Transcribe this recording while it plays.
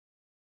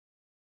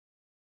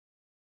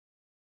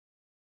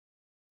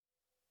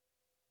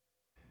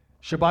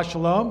Shabbat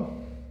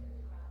Shalom.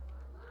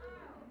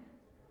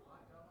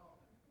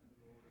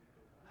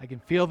 I can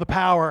feel the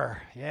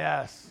power.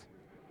 Yes.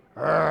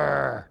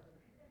 Arr.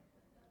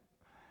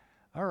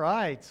 All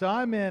right. So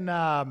I'm in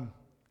a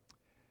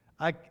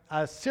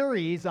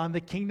series on the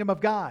kingdom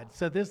of God.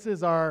 So this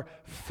is our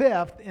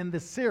fifth in the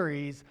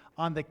series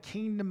on the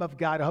kingdom of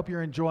God. I hope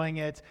you're enjoying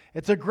it.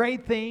 It's a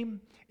great theme.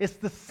 It's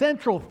the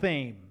central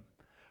theme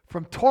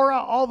from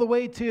Torah all the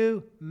way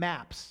to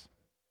maps,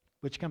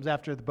 which comes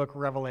after the book of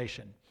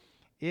Revelation.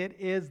 It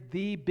is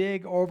the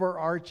big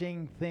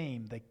overarching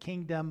theme, the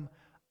kingdom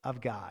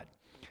of God.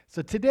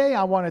 So today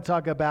I want to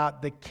talk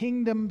about the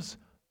kingdom's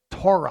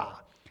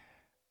Torah.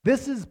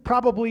 This is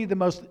probably the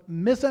most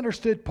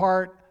misunderstood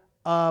part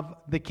of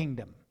the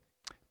kingdom.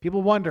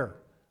 People wonder,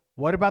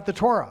 what about the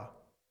Torah?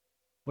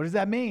 What does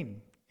that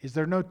mean? Is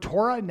there no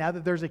Torah now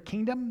that there's a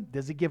kingdom?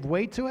 Does it give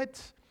way to it?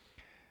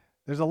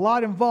 There's a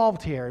lot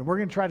involved here, and we're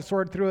going to try to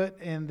sort through it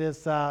in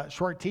this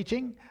short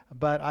teaching,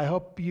 but I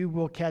hope you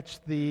will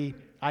catch the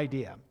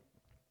idea.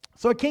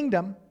 So a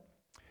kingdom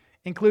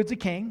includes a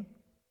king,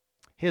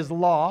 his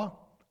law,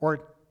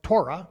 or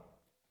Torah.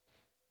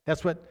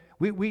 That's what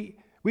we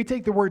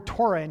take the word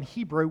Torah in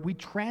Hebrew, we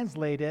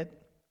translate it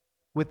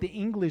with the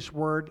English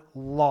word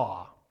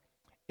law.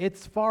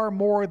 It's far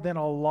more than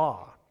a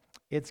law.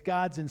 It's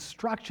God's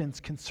instructions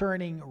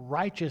concerning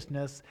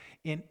righteousness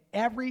in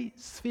every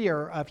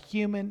sphere of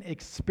human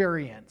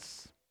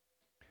experience.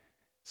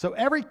 So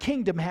every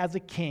kingdom has a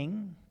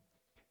king,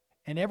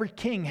 and every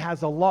king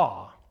has a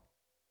law.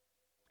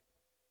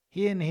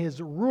 He, in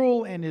his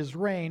rule and his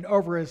reign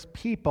over his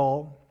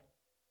people,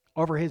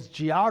 over his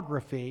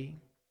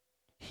geography,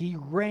 he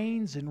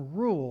reigns and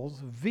rules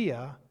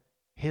via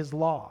his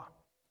law.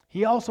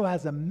 He also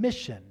has a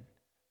mission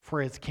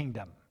for his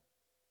kingdom.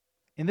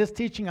 In this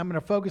teaching, I'm going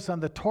to focus on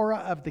the Torah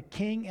of the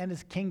king and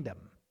his kingdom.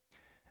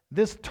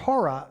 This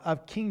Torah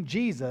of King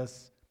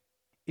Jesus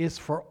is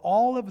for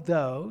all of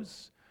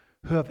those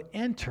who have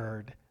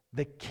entered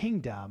the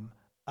kingdom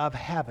of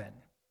heaven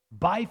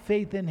by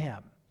faith in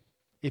him.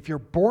 If you're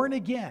born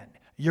again,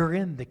 you're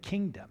in the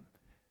kingdom.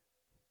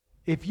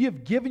 If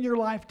you've given your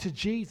life to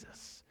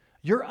Jesus,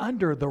 you're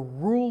under the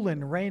rule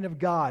and reign of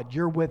God.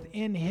 You're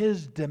within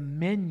his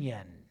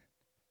dominion.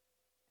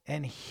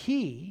 And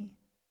he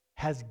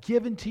has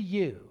given to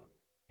you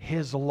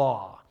his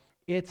law.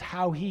 It's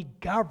how he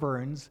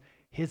governs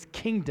his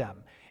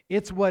kingdom.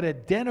 It's what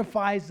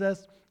identifies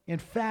us. In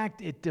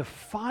fact, it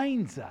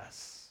defines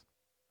us.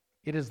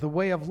 It is the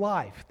way of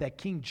life that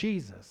King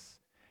Jesus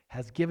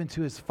has given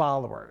to his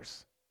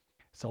followers.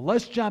 So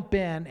let's jump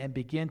in and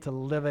begin to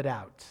live it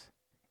out.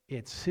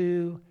 It's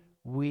who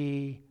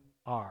we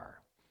are.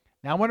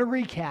 Now I want to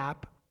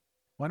recap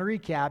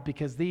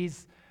because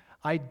these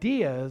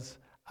ideas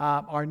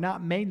are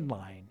not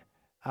mainline.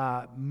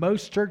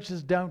 Most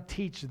churches don't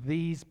teach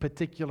these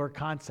particular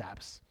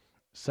concepts.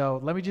 So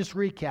let me just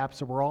recap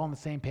so we're all on the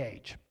same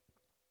page.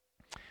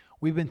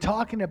 We've been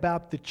talking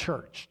about the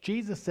church.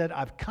 Jesus said,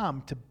 I've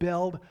come to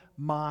build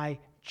my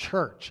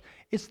church.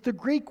 It's the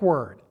Greek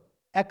word,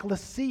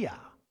 ekklesia.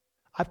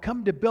 I've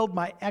come to build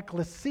my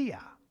ekklesia.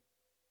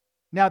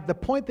 Now, the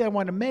point that I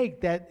want to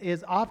make that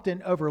is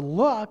often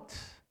overlooked,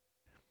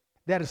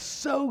 that is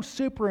so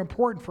super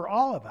important for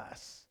all of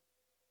us,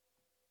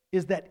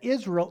 is that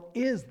Israel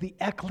is the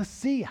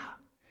ekklesia.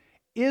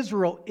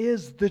 Israel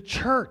is the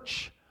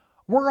church.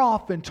 We're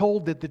often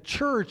told that the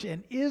church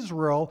and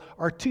Israel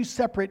are two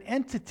separate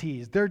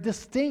entities. They're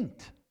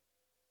distinct.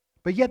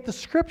 But yet the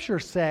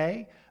scriptures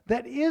say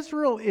that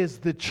Israel is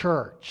the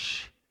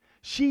church.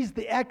 She's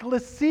the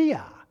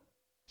ekklesia.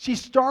 She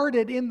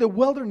started in the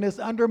wilderness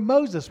under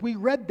Moses. We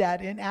read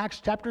that in Acts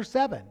chapter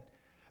 7.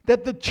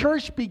 That the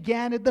church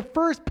began at the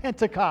first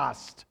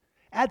Pentecost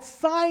at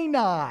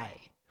Sinai.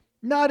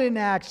 Not in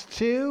Acts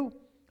 2.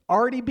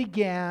 Already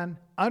began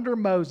under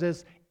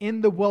Moses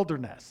in the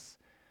wilderness.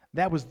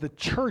 That was the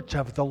church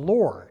of the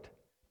Lord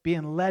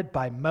being led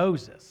by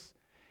Moses.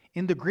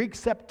 In the Greek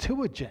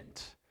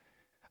Septuagint,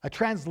 a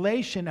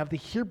translation of the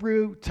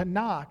Hebrew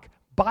Tanakh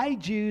by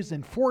Jews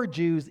and for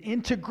Jews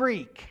into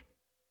Greek,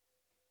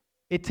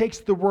 it takes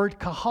the word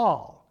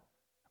kahal,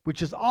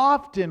 which is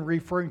often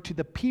referring to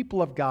the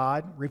people of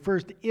God,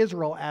 refers to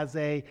Israel as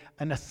an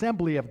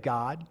assembly of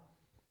God,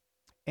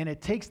 and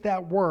it takes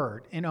that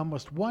word in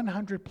almost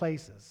 100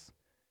 places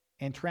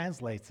and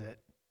translates it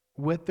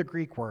with the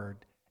Greek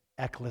word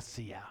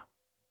ekklesia,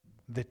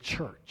 the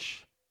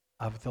church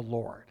of the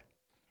Lord.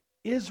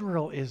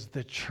 Israel is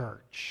the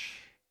church.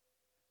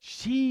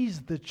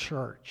 She's the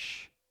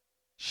church.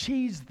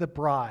 She's the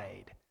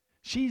bride.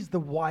 She's the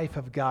wife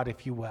of God,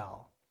 if you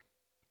will.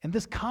 And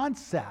this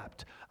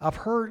concept of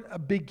her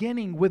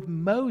beginning with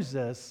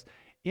Moses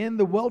in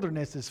the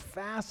wilderness is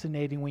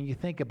fascinating when you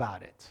think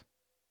about it.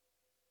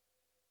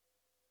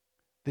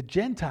 The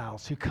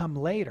Gentiles who come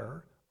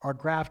later are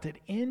grafted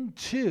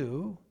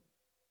into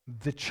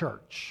the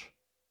church.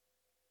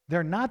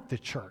 They're not the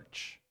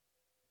church.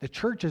 The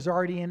church is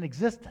already in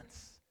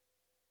existence.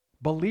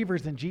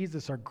 Believers in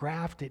Jesus are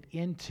grafted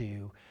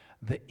into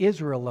the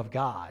Israel of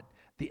God,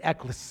 the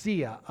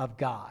ekklesia of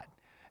God.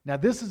 Now,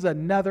 this is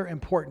another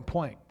important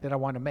point that I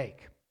want to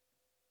make.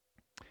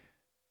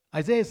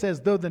 Isaiah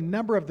says, though the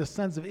number of the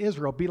sons of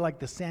Israel be like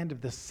the sand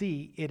of the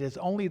sea, it is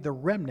only the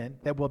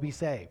remnant that will be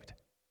saved.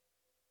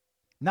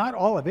 Not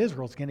all of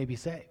Israel is going to be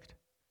saved,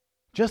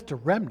 just a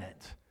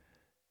remnant.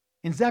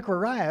 In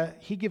Zechariah,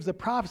 he gives a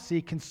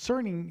prophecy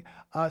concerning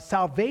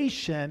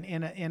salvation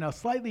in a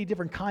slightly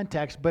different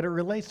context, but it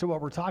relates to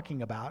what we're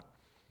talking about.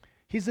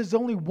 He says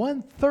only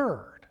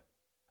 1/3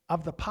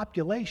 of the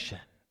population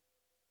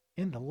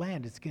in the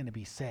land is going to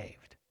be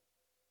saved.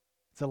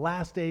 It's a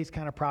last days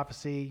kind of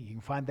prophecy. You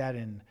can find that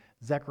in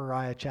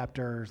Zechariah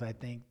chapters, I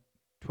think,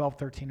 12,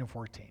 13, and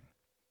 14.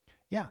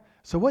 Yeah,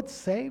 so what's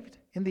saved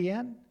in the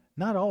end?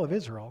 Not all of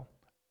Israel,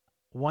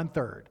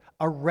 1/3,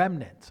 a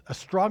remnant, a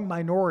strong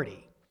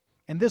minority.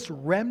 And this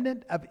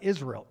remnant of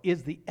Israel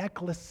is the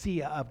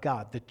ecclesia of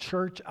God, the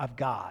church of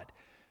God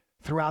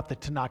throughout the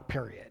Tanakh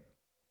period.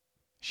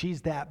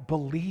 She's that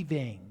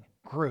believing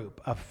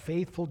group of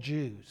faithful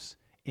Jews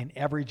in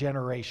every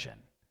generation.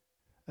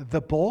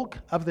 The bulk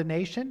of the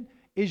nation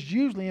is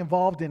usually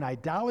involved in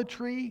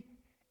idolatry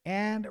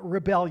and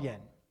rebellion.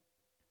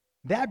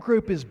 That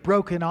group is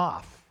broken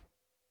off.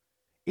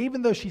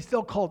 Even though she's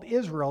still called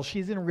Israel,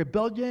 she's in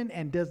rebellion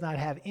and does not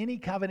have any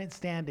covenant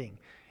standing.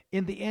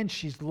 In the end,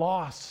 she's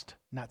lost,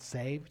 not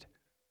saved.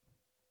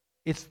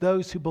 It's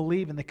those who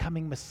believe in the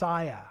coming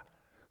Messiah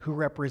who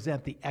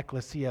represent the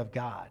ecclesia of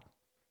God.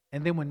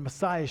 And then when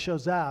Messiah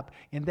shows up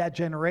in that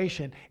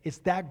generation, it's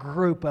that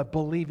group of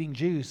believing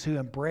Jews who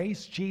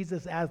embrace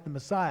Jesus as the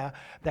Messiah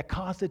that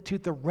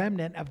constitute the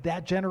remnant of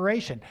that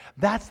generation.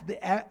 That's the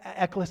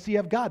ecclesia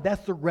of God.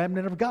 That's the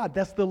remnant of God.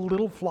 That's the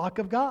little flock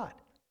of God.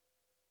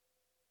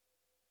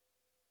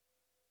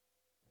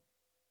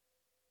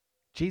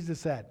 Jesus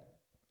said,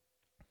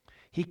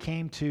 he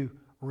came to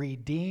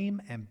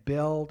redeem and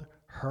build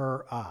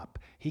her up.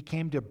 He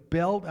came to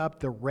build up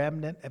the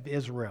remnant of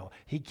Israel.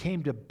 He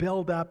came to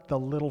build up the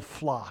little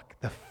flock,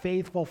 the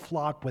faithful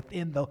flock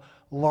within the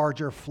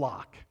larger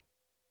flock.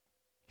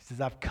 He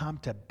says, I've come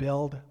to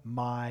build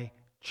my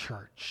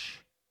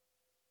church.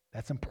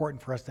 That's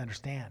important for us to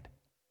understand.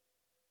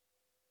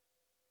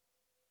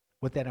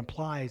 What that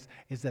implies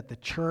is that the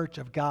church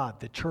of God,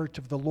 the church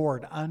of the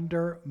Lord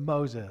under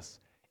Moses,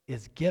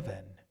 is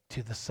given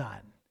to the Son,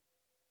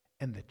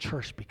 and the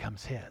church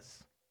becomes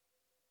his.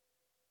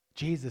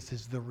 Jesus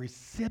is the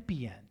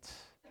recipient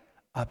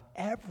of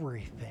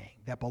everything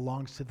that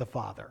belongs to the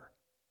Father.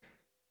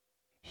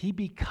 He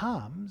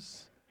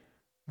becomes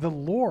the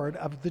Lord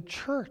of the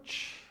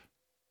church.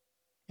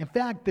 In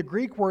fact, the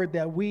Greek word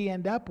that we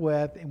end up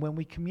with and when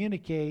we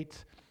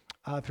communicate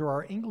through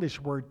our English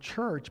word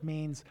church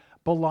means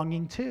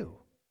belonging to.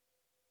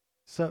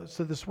 So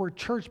this word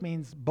church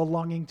means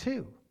belonging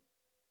to.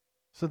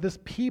 So this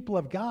people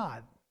of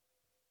God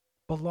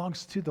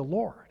belongs to the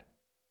Lord.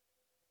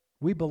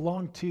 We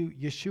belong to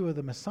Yeshua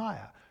the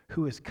Messiah,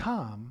 who has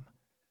come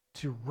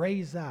to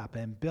raise up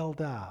and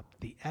build up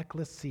the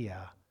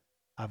ecclesia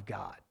of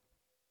God.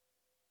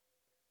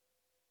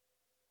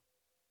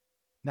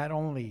 Not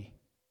only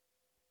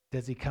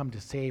does he come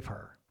to save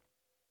her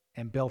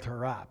and build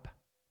her up,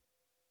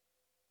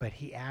 but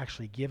he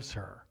actually gives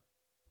her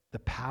the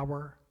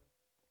power,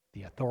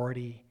 the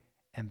authority,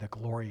 and the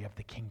glory of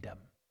the kingdom.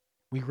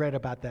 We read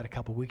about that a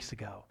couple weeks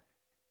ago.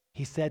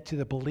 He said to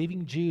the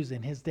believing Jews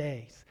in his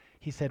days,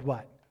 he said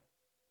what?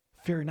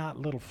 Fear not,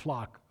 little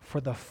flock,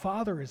 for the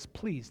Father is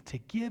pleased to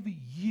give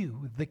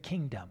you the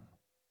kingdom.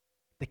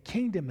 The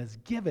kingdom is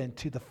given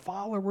to the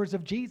followers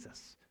of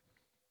Jesus.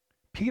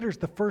 Peter's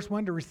the first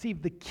one to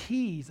receive the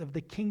keys of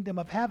the kingdom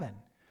of heaven.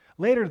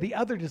 Later, the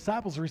other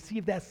disciples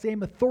received that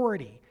same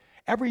authority.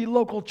 Every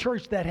local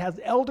church that has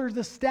elders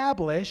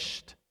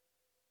established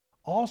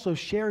also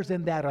shares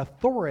in that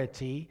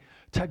authority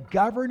to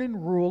govern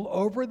and rule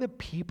over the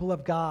people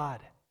of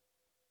God,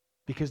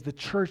 because the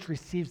church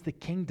receives the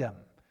kingdom,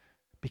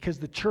 because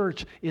the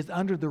church is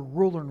under the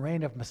rule and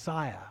reign of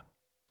Messiah.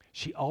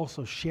 She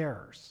also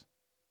shares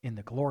in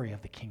the glory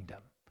of the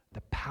kingdom,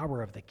 the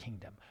power of the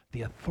kingdom,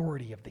 the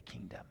authority of the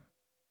kingdom.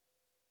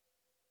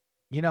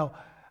 You know,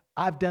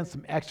 I've done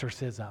some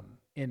exorcism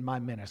in my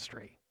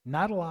ministry.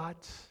 Not a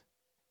lot,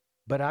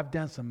 but I've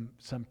done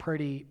some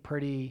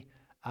pretty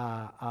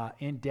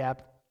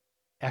in-depth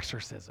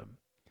exorcism.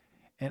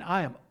 And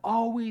I am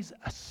always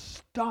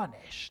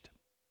astonished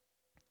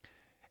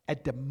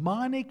at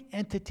demonic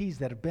entities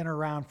that have been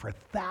around for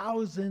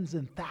thousands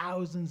and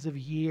thousands of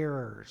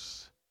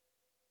years.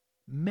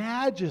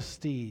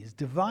 Majesties,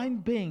 divine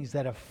beings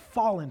that have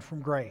fallen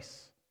from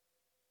grace.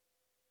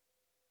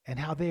 And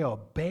how they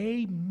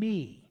obey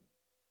me.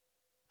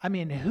 I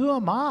mean, who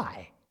am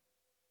I?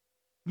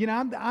 You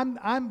know,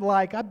 I'm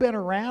like, I've been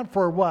around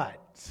for what?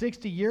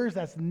 60 years?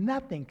 That's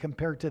nothing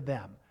compared to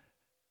them.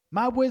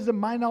 My wisdom,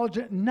 my knowledge,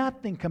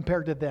 nothing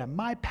compared to them.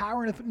 My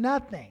power,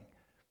 nothing.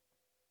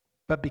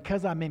 But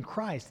because I'm in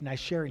Christ and I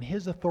share in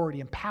his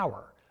authority and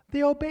power,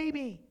 they obey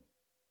me.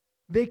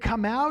 They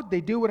come out,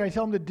 they do what I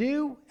tell them to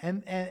do,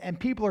 and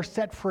people are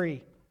set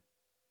free.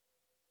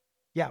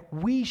 Yeah,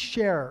 we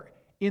share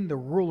in the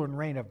rule and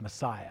reign of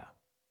Messiah.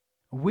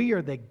 We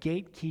are the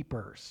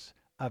gatekeepers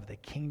of the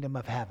kingdom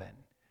of heaven.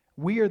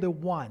 We are the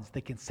ones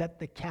that can set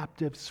the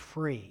captives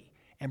free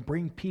and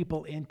bring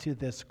people into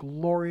this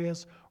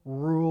glorious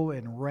rule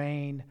and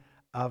reign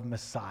of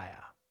Messiah.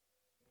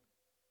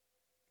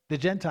 The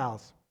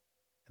Gentiles,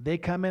 they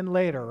come in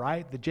later,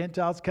 right? The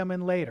Gentiles come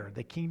in later.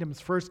 The kingdom's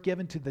first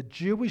given to the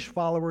Jewish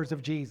followers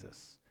of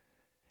Jesus.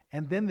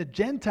 And then the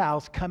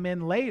Gentiles come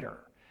in later.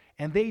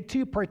 And they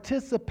too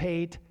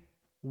participate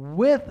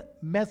with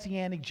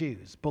Messianic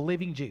Jews,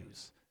 believing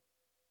Jews.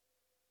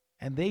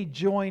 And they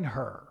join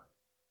her.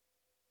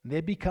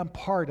 They become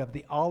part of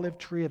the olive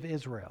tree of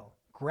Israel,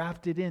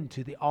 grafted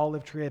into the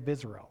olive tree of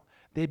Israel.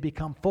 They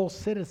become full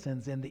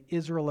citizens in the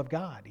Israel of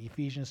God,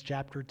 Ephesians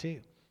chapter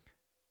 2.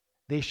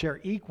 They share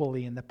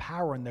equally in the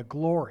power and the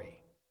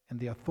glory and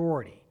the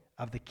authority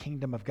of the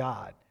kingdom of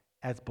God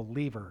as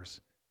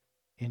believers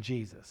in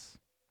Jesus.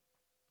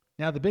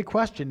 Now, the big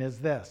question is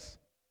this.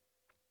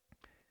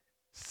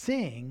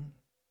 Seeing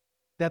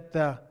that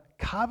the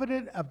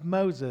covenant of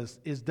Moses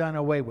is done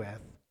away with,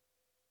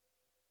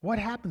 what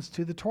happens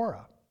to the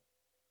Torah?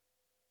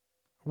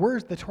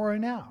 Where's the Torah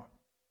now?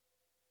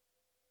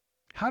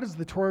 How does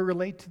the Torah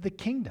relate to the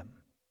kingdom?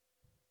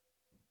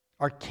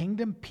 Are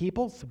kingdom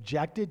people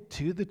subjected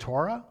to the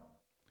Torah?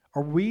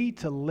 Are we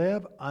to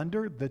live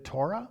under the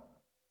Torah?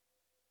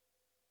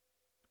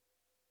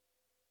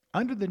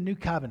 Under the new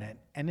covenant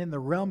and in the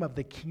realm of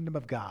the kingdom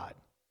of God,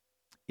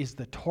 is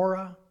the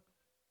Torah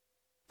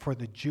for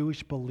the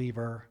Jewish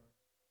believer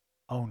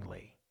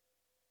only?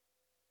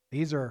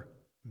 These are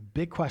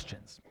big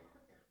questions.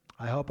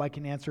 I hope I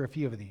can answer a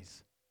few of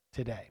these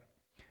today.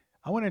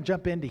 I want to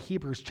jump into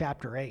Hebrews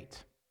chapter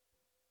 8.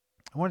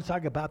 I want to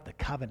talk about the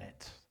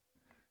covenant.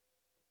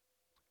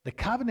 The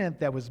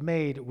covenant that was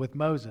made with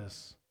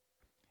Moses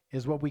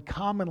is what we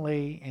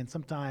commonly, and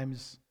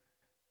sometimes,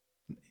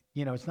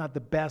 it's not the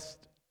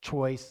best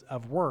choice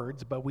of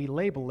words, but we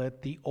label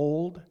it the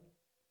Old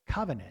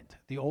Covenant,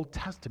 the Old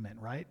Testament,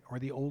 right? Or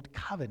the Old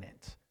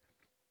Covenant.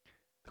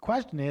 The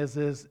question is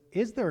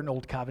there an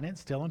Old Covenant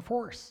still in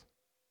force?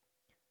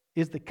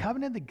 Is the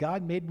covenant that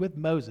God made with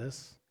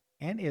Moses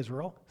and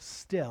Israel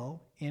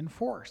still in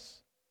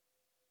force?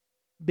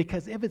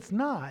 Because if it's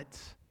not,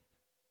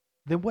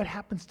 then what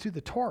happens to the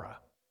Torah?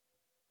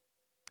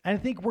 And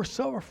I think we're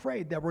so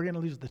afraid that we're going to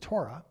lose the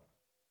Torah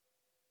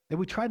that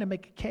we try to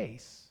make a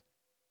case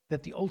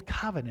that the Old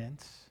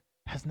Covenant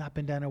has not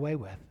been done away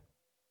with.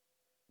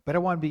 But I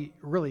want to be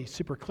really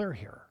super clear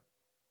here.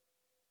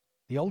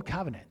 The Old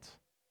Covenant,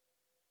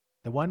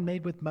 the one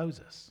made with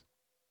Moses,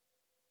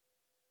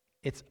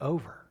 it's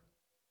over.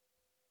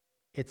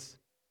 It's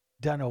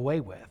done away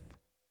with.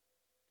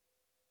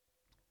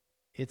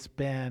 It's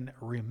been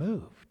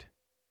removed.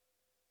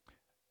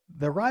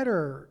 The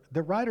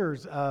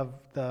writers of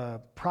the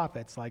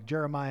prophets like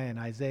Jeremiah and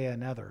Isaiah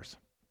and others,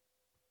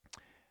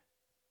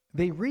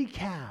 they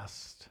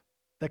recast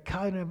the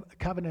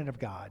covenant of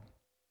God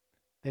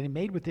that he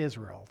made with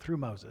Israel through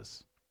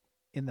Moses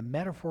in the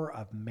metaphor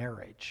of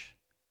marriage.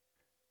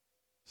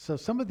 So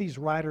some of these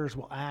writers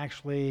will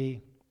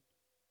actually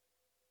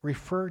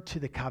refer to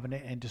the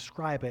covenant and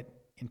describe it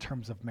in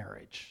terms of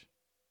marriage.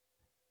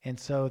 And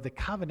so the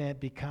covenant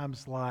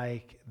becomes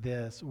like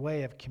this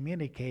way of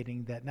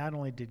communicating that not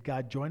only did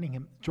God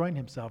join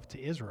himself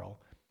to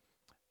Israel,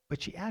 but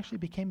she actually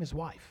became his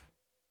wife,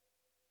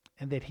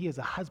 and that he is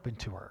a husband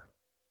to her,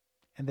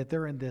 and that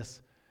they're in this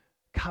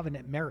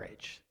covenant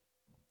marriage.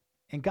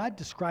 And God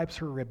describes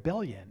her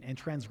rebellion and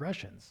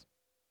transgressions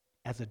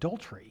as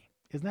adultery.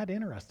 Isn't that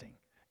interesting?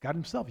 God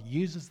himself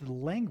uses the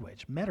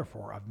language,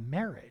 metaphor of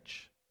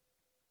marriage,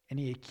 and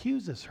he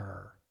accuses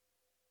her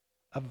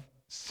of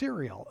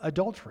serial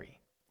adultery.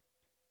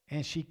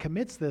 And she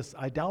commits this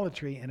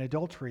idolatry and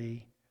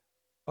adultery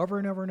over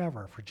and over and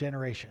over for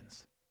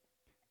generations.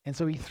 And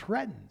so he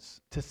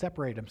threatens to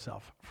separate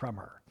himself from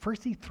her.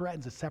 First, he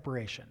threatens a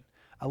separation,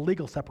 a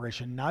legal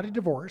separation, not a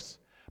divorce,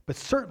 but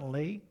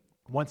certainly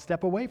one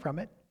step away from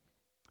it.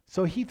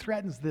 So he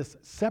threatens this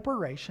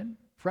separation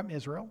from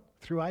Israel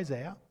through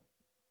Isaiah,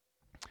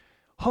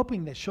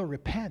 hoping that she'll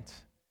repent,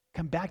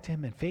 come back to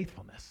him in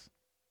faithfulness.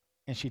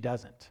 And she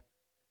doesn't.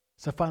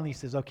 So finally he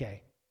says,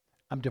 okay,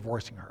 I'm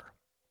divorcing her.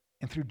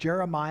 And through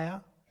Jeremiah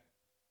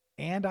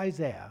and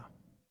Isaiah,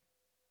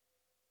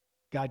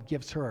 God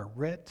gives her a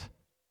writ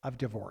of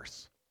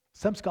divorce.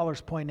 Some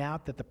scholars point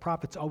out that the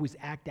prophets always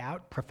act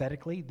out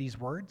prophetically these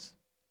words.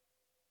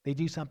 They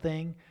do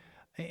something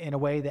in a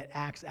way that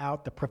acts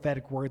out the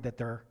prophetic word that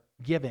they're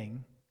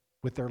giving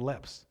with their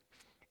lips.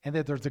 And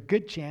that there's a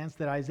good chance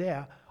that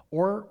Isaiah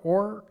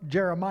or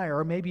Jeremiah,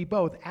 or maybe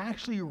both,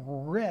 actually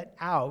writ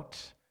out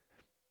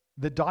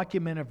the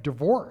document of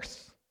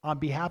divorce on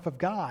behalf of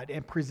God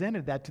and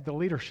presented that to the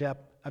leadership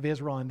of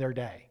Israel in their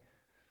day.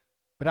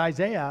 But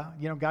Isaiah,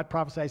 God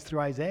prophesies through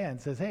Isaiah and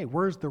says, hey,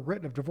 where's the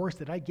writ of divorce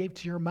that I gave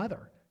to your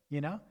mother?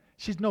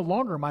 She's no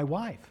longer my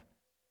wife.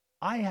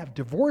 I have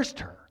divorced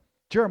her.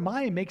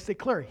 Jeremiah makes it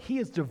clear. He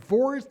has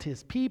divorced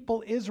his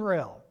people,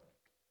 Israel.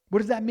 What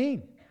does that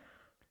mean?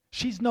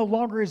 She's no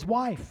longer his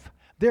wife.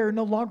 They're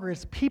no longer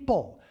his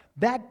people.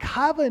 That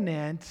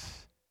covenant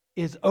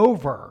is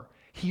over.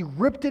 He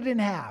ripped it in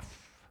half.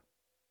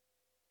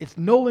 It's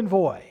null and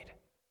void.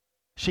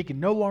 She can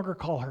no longer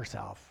call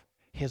herself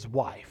his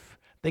wife.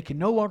 They can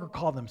no longer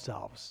call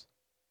themselves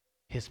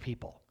his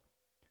people.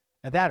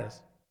 Now that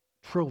is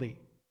truly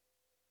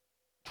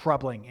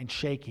troubling and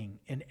shaking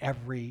in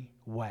every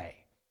way.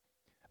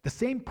 The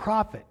same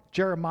prophet,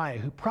 Jeremiah,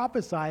 who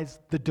prophesies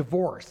the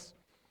divorce,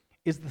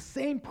 is the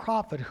same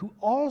prophet who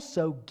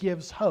also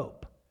gives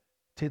hope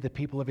to the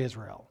people of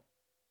Israel.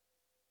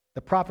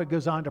 The prophet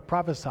goes on to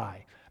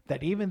prophesy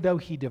that even though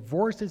he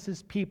divorces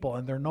his people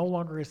and they're no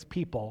longer his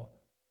people,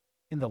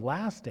 in the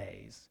last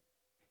days,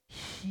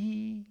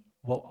 he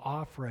will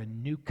offer a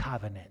new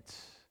covenant,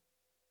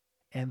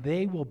 and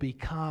they will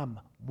become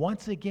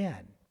once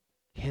again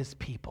his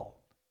people.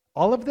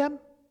 All of them?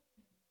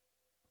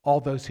 All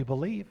those who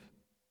believe.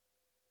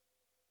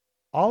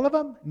 All of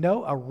them?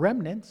 No, a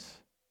remnant,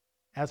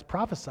 as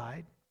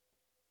prophesied.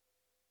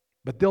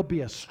 But there'll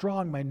be a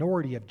strong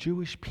minority of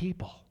Jewish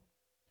people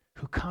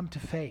who come to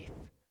faith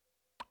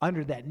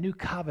under that new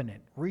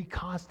covenant,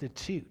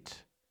 reconstitute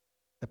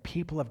the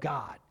people of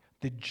God,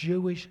 the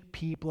Jewish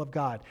people of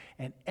God.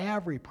 And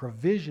every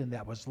provision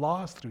that was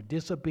lost through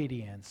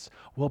disobedience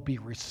will be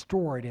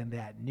restored in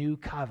that new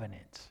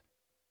covenant.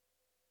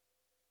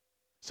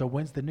 So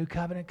when's the new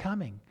covenant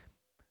coming?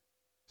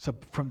 So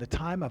from the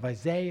time of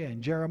Isaiah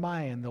and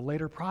Jeremiah and the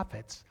later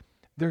prophets,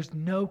 there's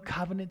no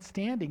covenant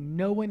standing.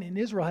 No one in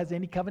Israel has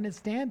any covenant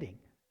standing.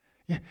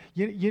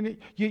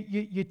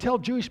 You tell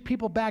Jewish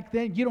people back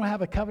then you don't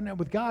have a covenant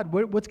with God.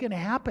 What's going to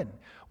happen?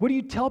 What do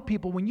you tell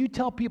people when you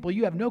tell people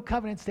you have no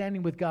covenant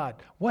standing with God?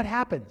 What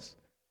happens?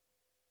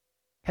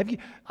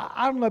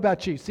 I don't know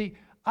about you. See,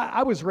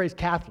 I was raised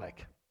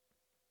Catholic.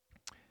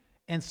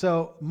 And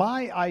so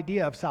my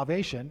idea of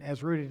salvation,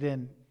 as rooted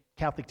in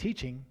Catholic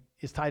teaching,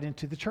 is tied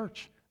into the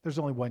church. There's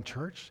only one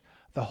church,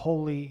 the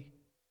Holy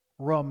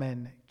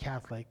Roman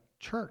Catholic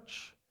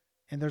Church.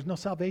 And there's no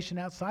salvation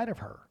outside of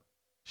her.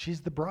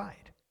 She's the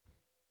bride.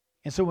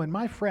 And so when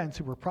my friends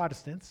who were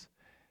Protestants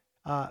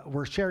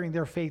were sharing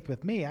their faith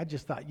with me, I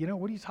just thought,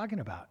 what are you talking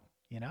about?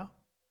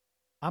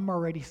 I'm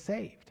already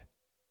saved.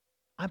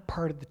 I'm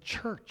part of the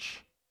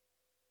church.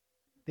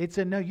 They'd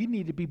say, no, you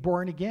need to be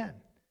born again.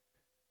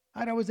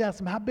 I'd always ask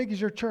them, how big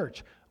is your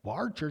church? Well,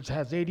 our church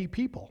has 80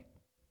 people.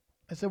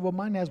 I said, well,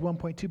 mine has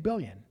 1.2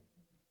 billion.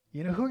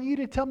 Who are you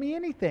to tell me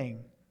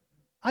anything?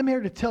 I'm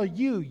here to tell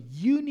you,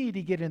 you need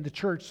to get in the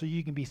church so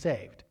you can be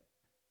saved.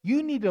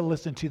 You need to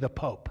listen to the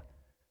Pope.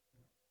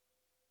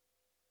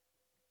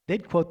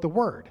 They'd quote the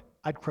word.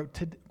 I'd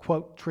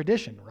quote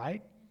tradition,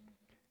 right?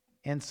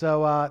 And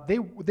so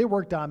they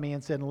worked on me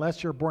and said,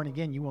 unless you're born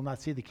again, you will not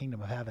see the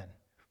kingdom of heaven.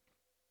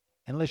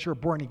 Unless you're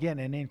born again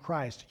and in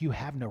Christ, you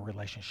have no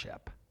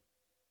relationship.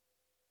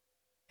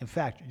 In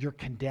fact, you're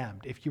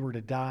condemned. If you were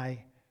to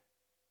die,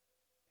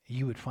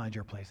 you would find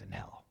your place in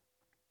hell.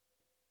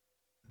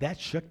 That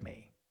shook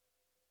me.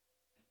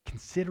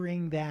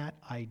 Considering that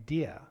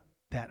idea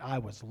that I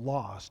was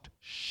lost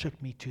shook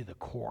me to the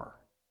core.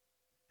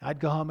 I'd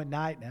go home at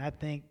night and I'd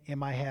think in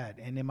my head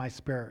and in my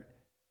spirit.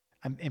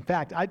 In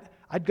fact,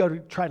 I'd go to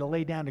try to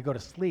lay down to go to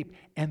sleep,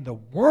 and the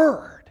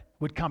word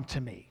would come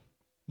to me.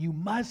 You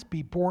must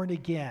be born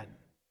again,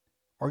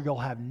 or you'll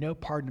have no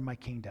part in my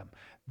kingdom.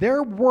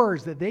 Their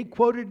words that they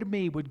quoted to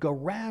me would go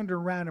round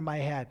and round in my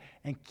head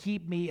and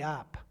keep me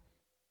up.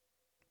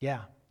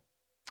 Yeah.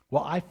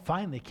 Well, I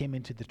finally came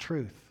into the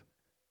truth.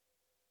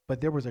 But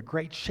there was a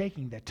great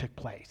shaking that took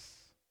place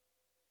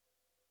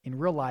in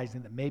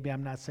realizing that maybe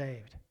I'm not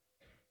saved.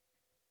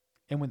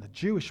 And when the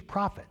Jewish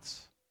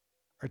prophets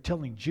are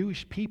telling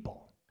Jewish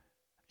people,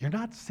 you're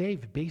not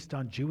saved based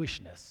on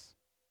Jewishness.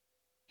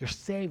 You're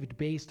saved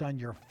based on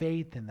your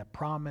faith in the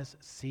promised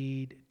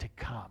seed to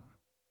come.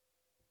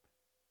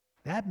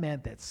 That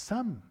meant that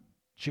some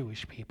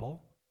Jewish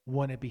people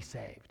want to be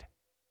saved.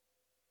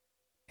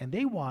 And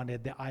they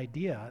wanted the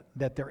idea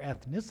that their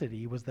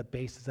ethnicity was the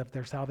basis of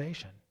their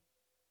salvation.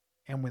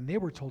 And when they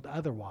were told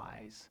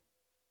otherwise,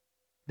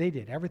 they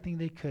did everything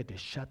they could to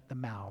shut the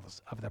mouths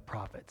of the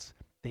prophets.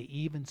 They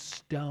even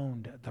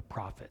stoned the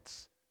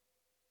prophets.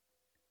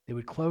 They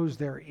would close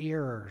their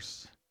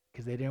ears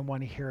because they didn't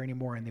want to hear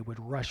anymore, and they would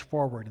rush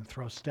forward and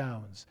throw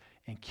stones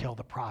and kill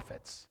the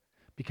prophets,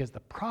 because the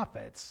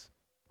prophets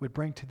would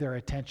bring to their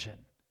attention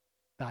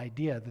the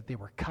idea that they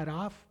were cut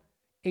off,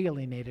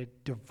 alienated,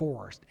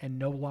 divorced, and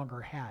no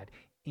longer had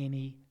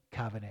any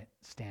covenant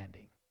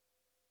standing.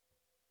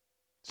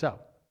 So,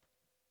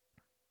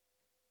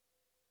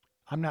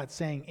 I'm not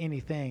saying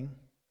anything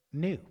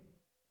new.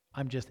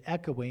 I'm just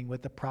echoing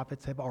what the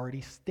prophets have already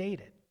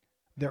stated.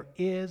 There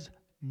is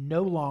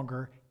no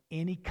longer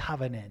any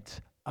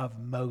covenant of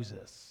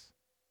Moses.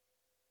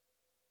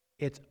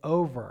 It's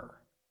over.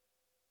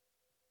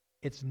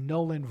 It's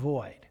null and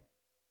void.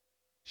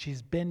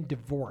 She's been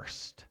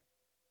divorced.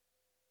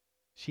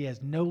 She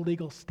has no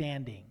legal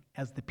standing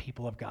as the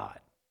people of God,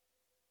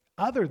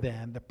 other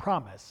than the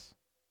promise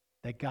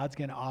that God's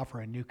going to offer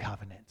a new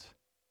covenant.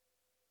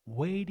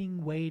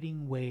 Waiting,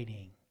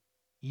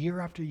 year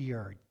after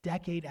year,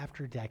 decade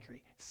after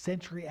decade,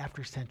 century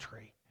after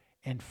century,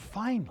 And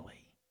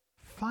finally,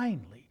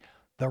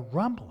 the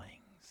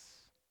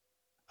rumblings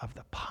of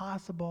the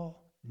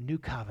possible new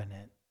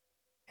covenant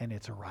and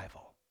its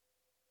arrival.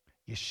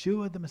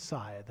 Yeshua the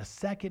Messiah, the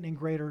second and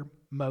greater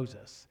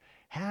Moses,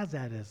 has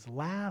at his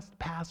last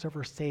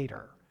Passover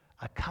Seder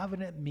a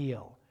covenant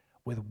meal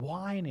with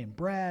wine and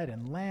bread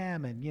and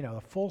lamb and,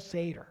 a full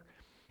Seder.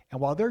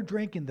 And while they're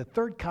drinking the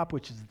third cup,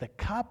 which is the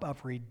cup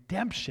of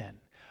redemption,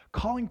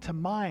 calling to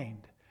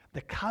mind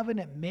the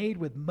covenant made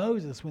with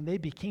Moses when they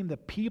became the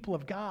people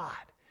of God.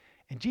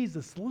 And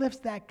Jesus lifts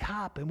that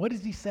cup, and what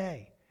does he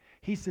say?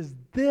 He says,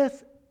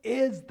 "This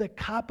is the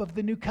cup of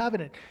the new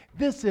covenant.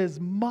 This is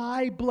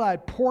my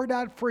blood poured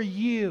out for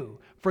you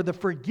for the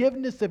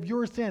forgiveness of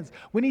your sins."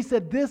 When he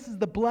said this is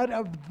the blood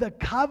of the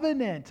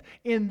covenant,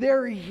 in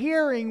their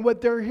hearing, what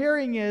they're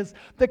hearing is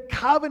the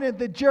covenant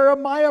that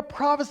Jeremiah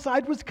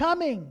prophesied was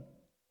coming.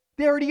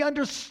 They already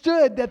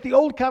understood that the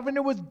old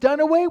covenant was done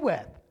away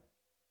with.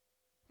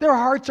 Their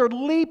hearts are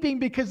leaping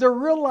because they're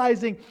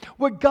realizing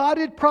what God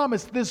had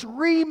promised, this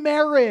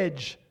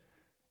remarriage,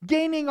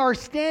 gaining our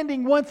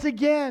standing once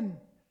again,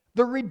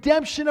 the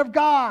redemption of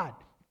God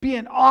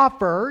being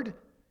offered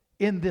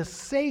in this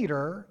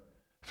Seder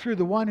through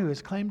the one who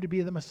is claimed to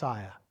be the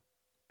Messiah.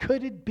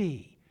 Could it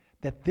be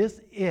that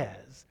this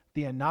is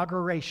the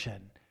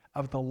inauguration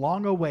of the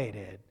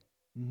long-awaited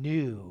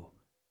new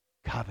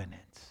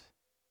covenant?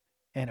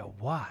 And it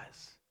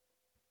was.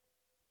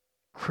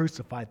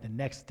 Crucified the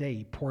next day,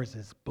 he pours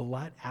his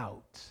blood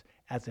out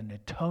as an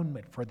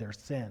atonement for their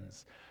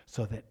sins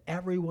so that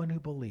everyone who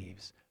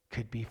believes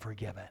could be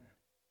forgiven.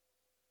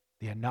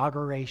 The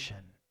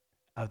inauguration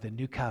of the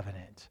new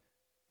covenant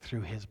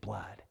through his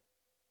blood.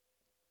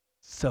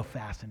 So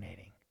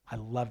fascinating. I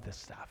love this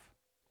stuff.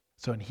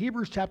 So in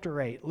Hebrews chapter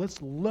 8,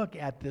 let's look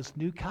at this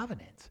new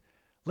covenant.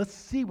 Let's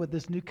see what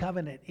this new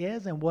covenant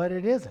is and what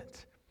it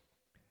isn't.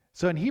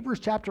 So in Hebrews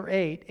chapter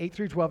 8, 8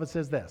 through 12, it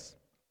says this.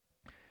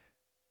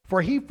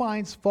 "For he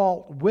finds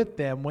fault with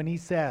them when he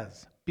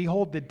says,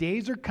 'Behold, the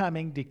days are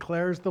coming,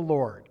 declares the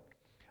Lord,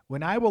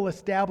 when I will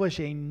establish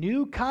a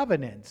new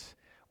covenant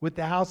with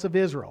the house of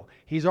Israel.'"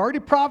 He's already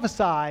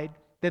prophesied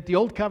that the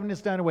old covenant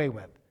is done away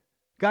with.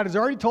 God has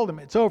already told him,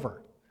 it's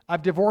over.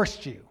 I've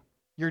divorced you.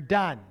 You're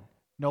done.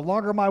 No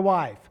longer my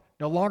wife.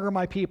 No longer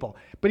my people.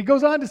 But he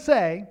goes on to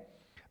say,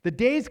 "The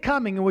days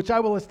coming in which I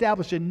will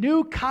establish a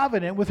new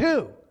covenant with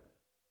who?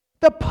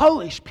 The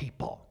Polish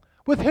people.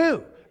 With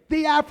who?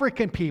 The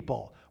African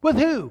people. With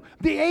who?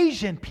 The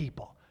Asian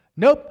people.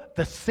 Nope,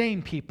 the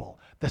same people.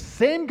 The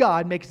same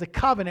God makes a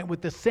covenant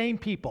with the same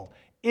people.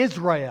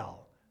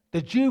 Israel.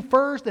 The Jew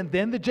first and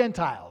then the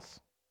Gentiles.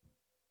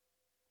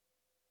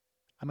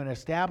 I'm going to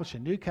establish a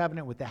new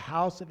covenant with the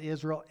house of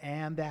Israel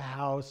and the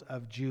house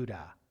of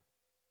Judah.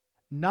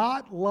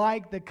 Not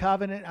like the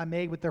covenant I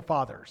made with their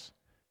fathers.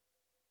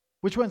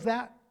 Which one's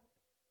that?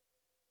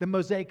 The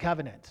Mosaic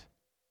covenant.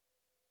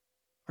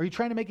 Are you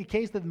trying to make a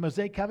case that the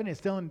Mosaic covenant is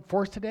still in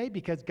force today?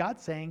 Because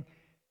God's saying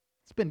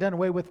it's been done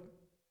away with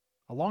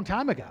a long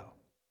time ago.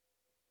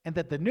 And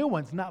that the new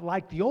one's not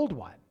like the old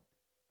one.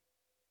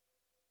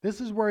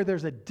 This is where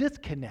there's a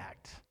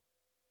disconnect.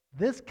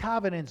 This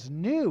covenant's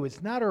new.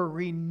 It's not a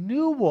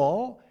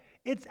renewal.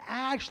 It's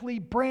actually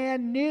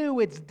brand new.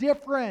 It's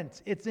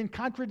different. It's in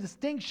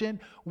contradistinction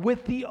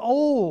with the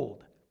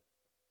old.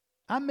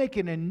 I'm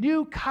making a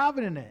new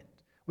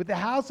covenant with the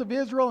house of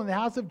Israel and the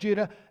house of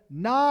Judah,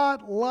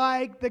 not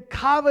like the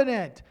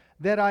covenant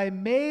that I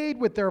made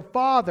with their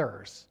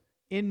fathers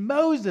in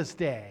Moses'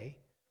 day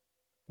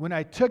when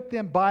I took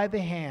them by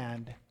the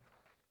hand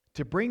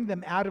to bring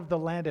them out of the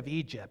land of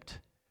Egypt.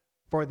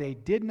 For they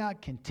did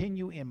not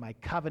continue in my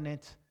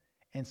covenant,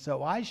 and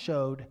so I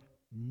showed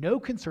no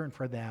concern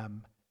for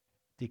them,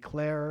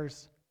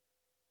 declares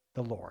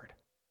the Lord.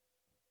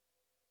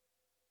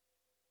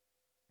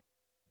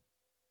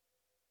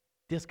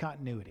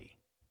 Discontinuity.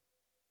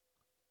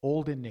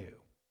 Old and new.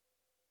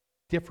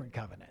 Different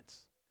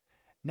covenants.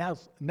 Now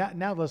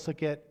let's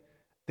look at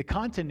the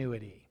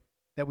continuity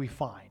that we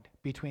find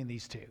between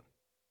these two.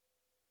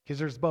 Because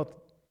there's both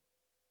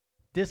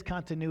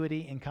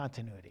discontinuity and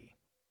continuity.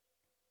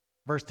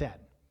 Verse 10.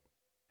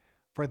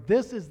 "For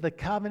this is the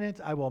covenant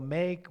I will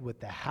make with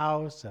the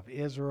house of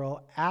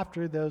Israel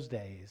after those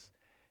days,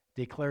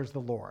 declares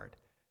the Lord.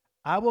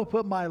 I will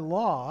put my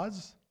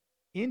laws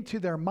into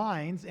their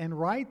minds and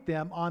write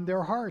them on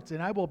their hearts,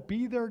 and I will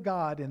be their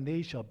God, and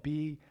they shall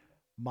be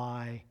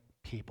my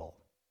people."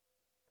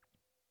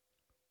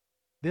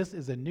 This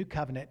is a new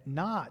covenant,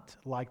 not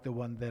like the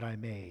one that I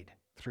made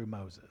through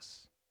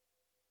Moses.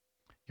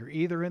 You're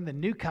either in the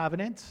new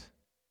covenant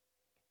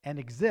and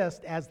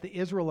exist as the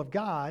Israel of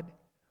God,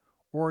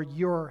 or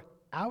you're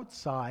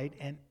outside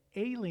and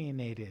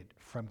alienated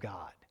from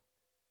God.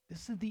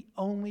 This is the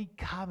only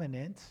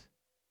covenant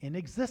in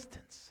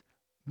existence.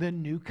 The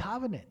new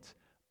covenant.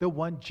 The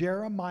one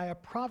Jeremiah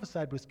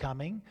prophesied was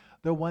coming.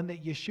 The one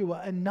that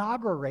Yeshua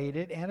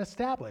inaugurated and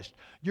established.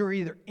 You're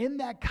either in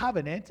that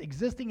covenant,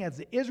 existing as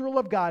the Israel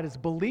of God, as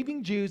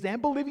believing Jews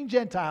and believing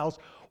Gentiles,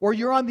 or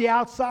you're on the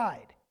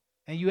outside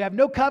and you have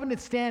no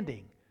covenant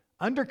standing,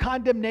 under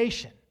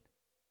condemnation.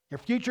 Your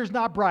future's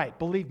not bright,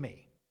 believe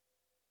me.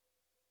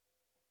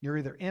 You're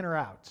either in or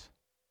out.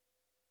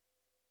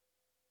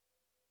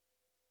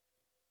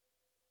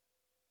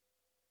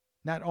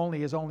 Not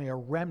only is only a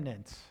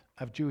remnant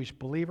of Jewish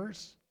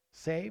believers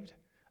saved,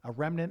 a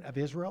remnant of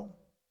Israel,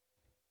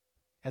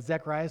 as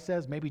Zechariah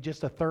says, maybe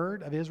just a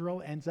third of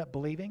Israel ends up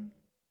believing.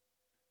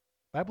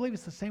 But I believe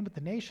it's the same with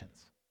the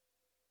nations.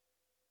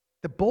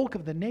 The bulk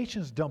of the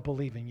nations don't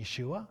believe in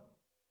Yeshua.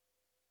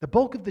 The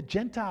bulk of the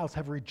Gentiles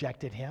have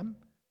rejected him.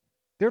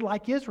 They're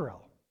like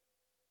Israel.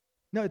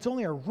 No, it's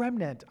only a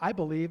remnant, I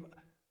believe,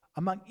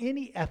 among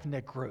any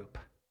ethnic group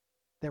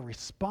that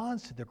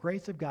responds to the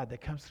grace of God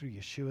that comes through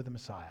Yeshua the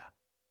Messiah.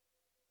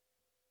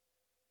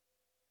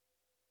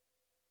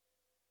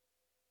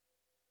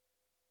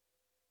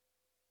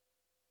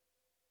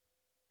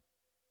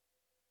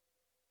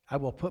 I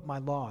will put my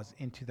laws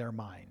into their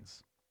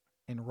minds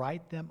and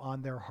write them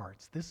on their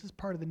hearts. This is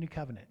part of the new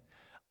covenant.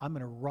 I'm going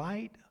to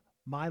write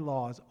my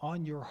laws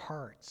on your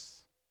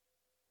hearts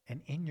and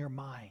in your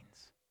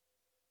minds.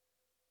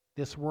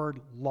 This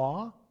word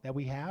law that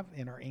we have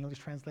in our English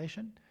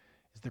translation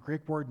is the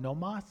Greek word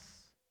nomos.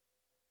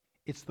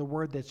 It's the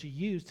word that's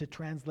used to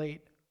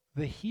translate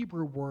the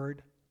Hebrew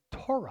word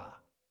Torah.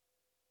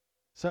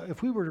 So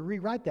if we were to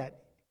rewrite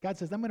that, God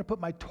says, I'm going to put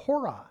my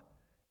Torah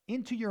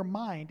into your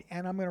mind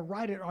and I'm going to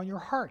write it on your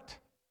heart.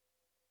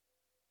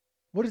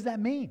 What does that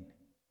mean?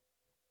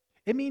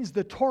 It means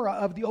the Torah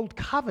of the Old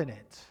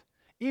Covenant.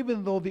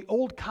 Even though the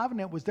Old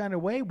Covenant was done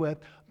away with,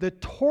 the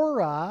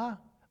Torah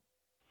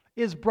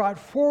is brought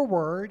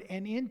forward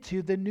and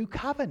into the New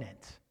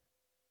Covenant.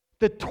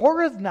 The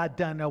Torah is not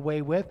done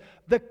away with.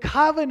 The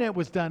covenant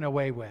was done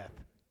away with.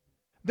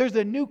 There's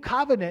a new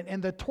covenant,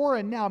 and the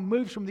Torah now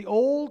moves from the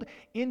old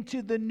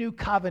into the new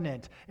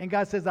covenant. And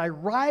God says, I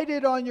write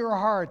it on your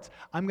hearts.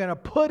 I'm going to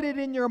put it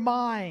in your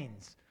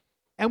minds.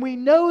 And we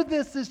know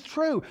this is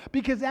true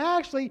because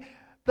actually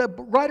the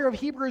writer of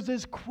Hebrews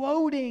is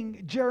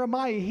quoting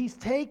Jeremiah. He's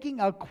taking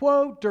a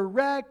quote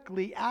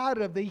directly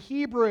out of the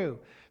Hebrew.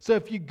 So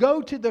if you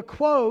go to the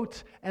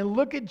quote and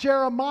look at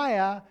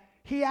Jeremiah,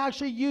 he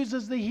actually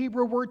uses the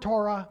Hebrew word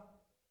Torah.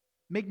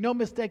 Make no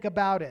mistake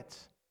about it.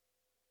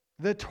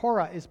 The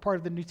Torah is part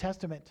of the New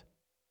Testament,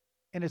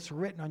 and it's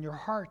written on your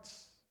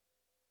hearts.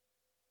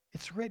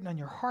 It's written on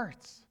your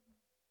hearts.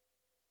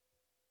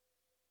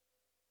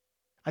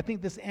 I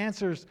think this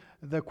answers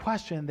the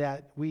question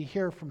that we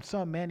hear from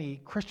so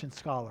many Christian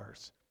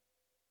scholars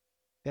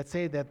that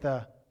say that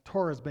the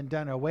Torah has been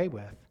done away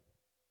with.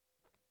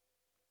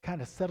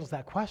 Kind of settles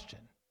that question,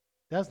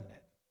 doesn't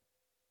it?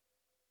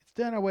 It's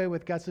done away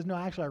with. God says, no,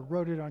 actually, I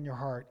wrote it on your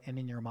heart and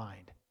in your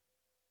mind.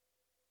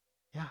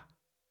 Yeah,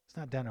 it's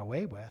not done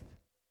away with.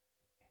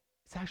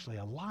 It's actually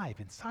alive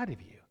inside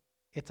of you.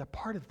 It's a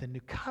part of the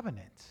new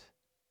covenant.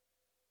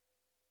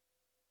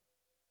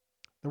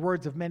 The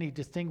words of many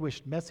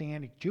distinguished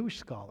Messianic Jewish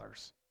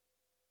scholars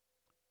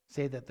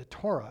say that the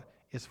Torah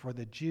is for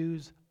the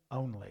Jews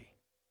only.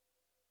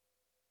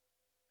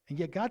 And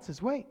yet God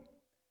says, wait,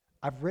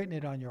 I've written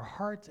it on your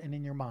hearts and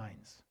in your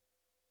minds.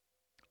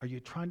 Are you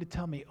trying to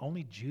tell me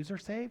only Jews are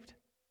saved?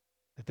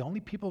 That the only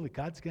people that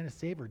God's going to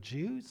save are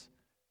Jews?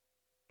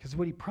 Because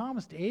what he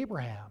promised to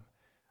Abraham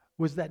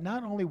was that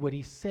not only would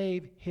he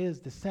save his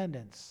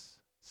descendants,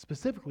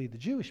 specifically the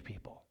Jewish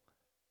people,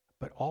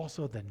 but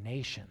also the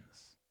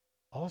nations.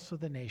 Also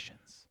the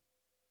nations.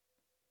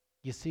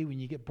 You see, when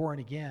you get born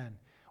again,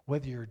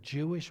 whether you're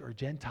Jewish or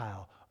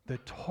Gentile, the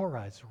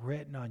Torah is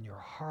written on your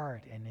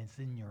heart and it's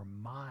in your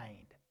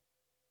mind.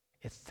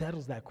 It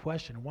settles that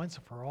question once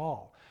and for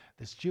all.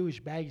 This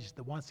Jewish baggage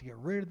that wants to get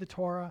rid of the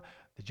Torah,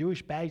 the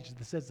Jewish baggage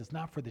that says it's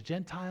not for the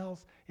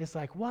Gentiles, it's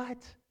like, what?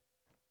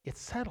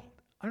 It's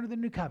settled under the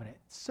new covenant.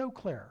 It's so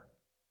clear.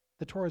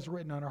 The Torah is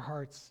written on our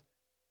hearts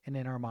and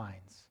in our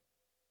minds.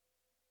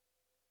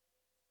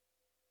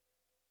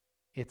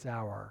 It's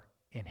our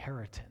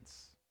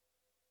inheritance.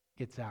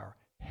 It's our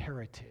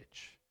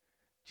heritage.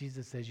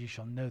 Jesus says, you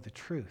shall know the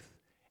truth,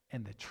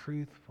 and the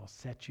truth will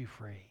set you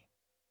free.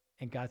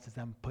 And God says,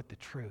 I'm going to put the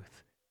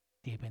truth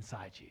deep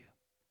inside you.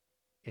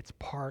 It's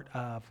part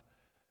of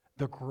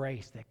the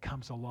grace that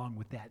comes along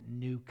with that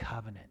new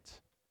covenant.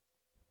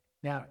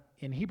 Now,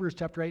 in Hebrews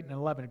chapter 8 and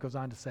 11, it goes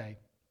on to say,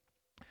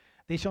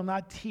 they shall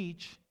not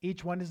teach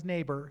each one his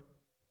neighbor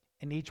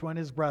and each one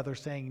his brother,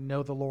 saying,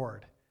 know the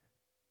Lord.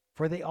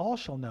 For they all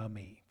shall know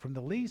me, from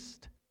the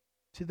least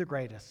to the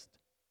greatest.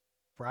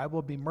 For I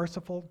will be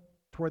merciful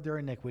toward their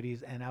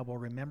iniquities, and I will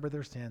remember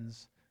their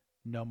sins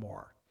no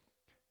more.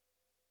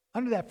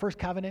 Under that first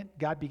covenant,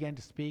 God began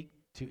to speak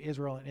to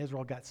Israel, and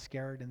Israel got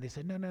scared, and they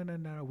said,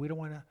 no, we don't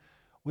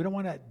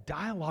want to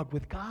dialogue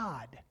with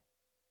God.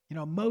 You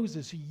know,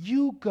 Moses,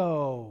 you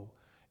go,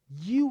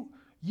 you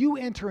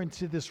enter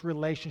into this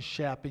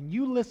relationship, and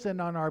you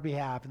listen on our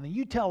behalf, and then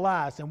you tell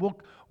us, and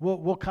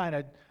we'll kind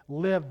of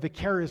live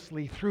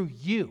vicariously through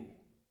you.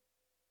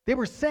 They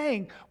were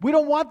saying, we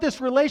don't want this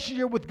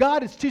relationship with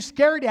God. It's too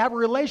scary to have a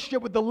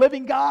relationship with the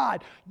living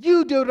God.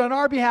 You do it on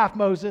our behalf,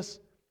 Moses.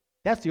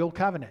 That's the old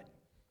covenant.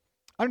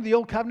 Under the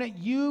old covenant,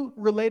 you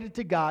related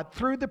to God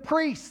through the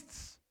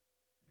priests.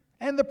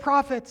 and the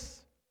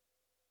prophets.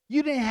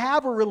 You didn't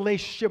have a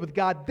relationship with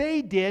God.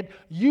 They did.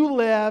 You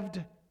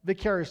lived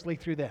vicariously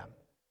through them.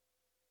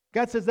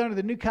 God says under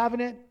the new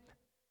covenant,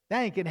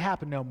 that ain't going to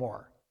happen no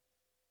more.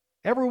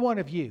 Every one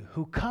of you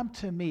who come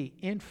to me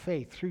in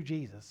faith through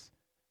Jesus,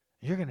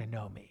 you're going to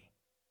know me.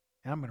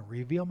 And I'm going to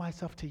reveal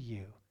myself to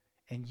you.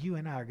 And you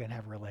and I are going to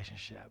have a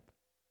relationship.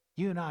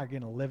 You and I are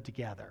going to live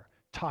together,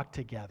 talk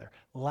together,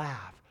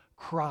 laugh,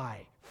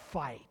 cry,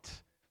 fight.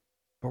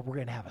 But we're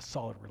going to have a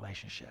solid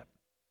relationship.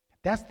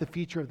 That's the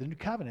feature of the new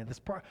covenant.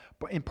 That's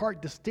in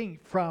part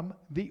distinct from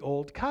the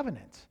old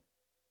covenant.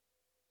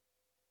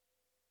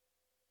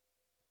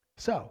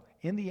 So,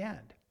 in the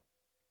end,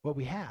 what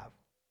we have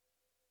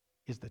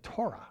is the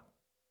Torah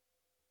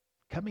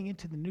coming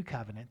into the new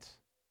covenant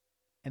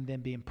and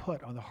then being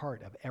put on the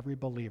heart of every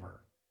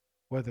believer,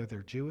 whether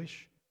they're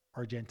Jewish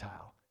or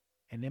Gentile.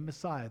 And in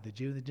Messiah, the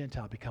Jew and the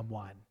Gentile become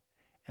one.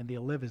 And they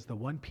live as the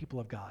one people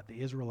of God,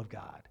 the Israel of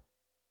God,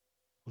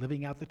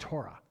 living out the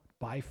Torah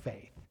by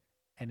faith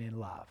and in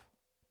love.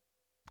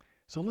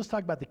 So let's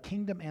talk about the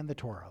kingdom and the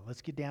Torah.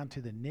 Let's get down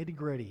to the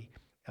nitty-gritty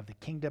of the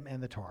kingdom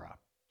and the Torah.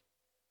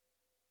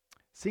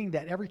 Seeing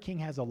that every king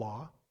has a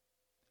law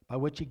by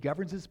which he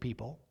governs his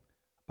people,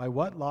 by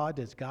what law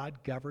does God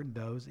govern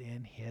those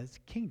in his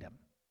kingdom?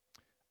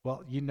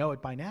 Well, you know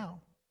it by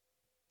now.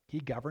 He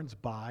governs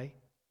by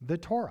the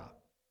Torah.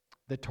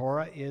 The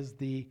Torah is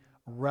the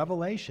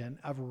revelation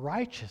of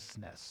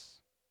righteousness.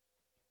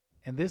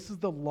 And this is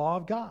the law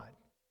of God.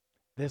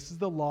 This is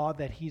the law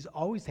that he's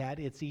always had.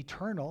 It's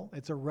eternal.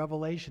 It's a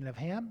revelation of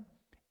him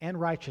and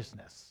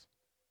righteousness.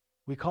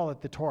 We call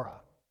it the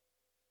Torah.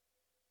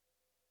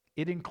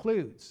 It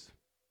includes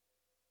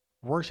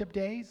worship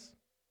days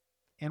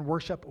and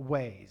worship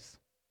ways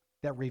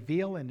that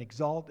reveal and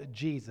exalt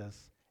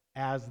Jesus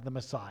as the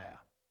Messiah.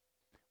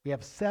 We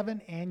have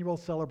 7 annual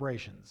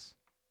celebrations,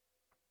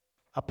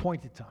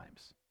 appointed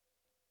times,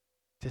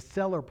 to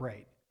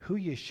celebrate who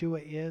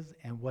Yeshua is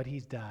and what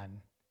he's done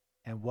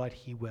and what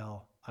he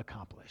will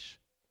accomplish.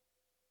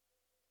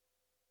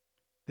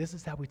 This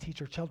is how we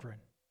teach our children.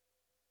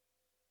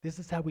 This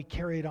is how we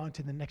carry it on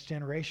to the next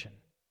generation.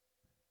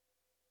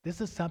 This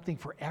is something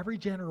for every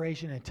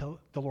generation until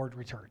the Lord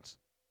returns.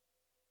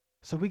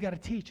 So we got to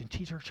teach and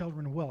teach our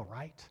children well,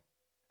 right?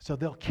 So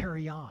they'll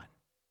carry on.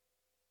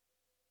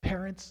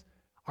 Parents,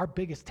 our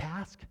biggest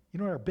task, you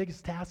know what our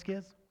biggest task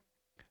is?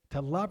 To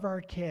love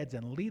our kids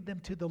and lead them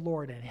to the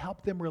Lord and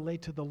help them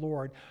relate to the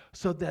Lord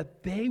so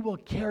that they will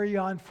carry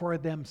on for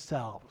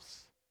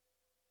themselves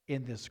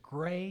in this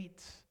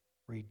great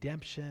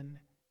redemption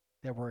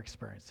that we're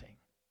experiencing.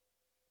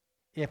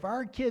 If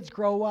our kids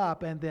grow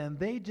up and then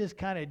they just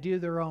kind of do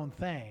their own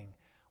thing,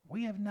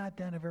 we have not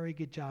done a very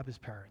good job as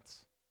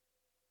parents.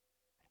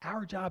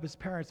 Our job as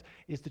parents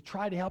is to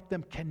try to help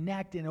them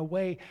connect in a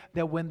way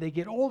that when they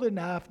get old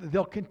enough,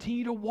 they'll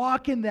continue to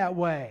walk in that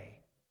way.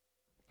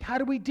 How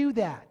do we do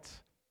that?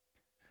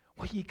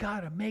 Well, you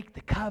got to make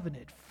the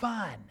covenant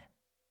fun.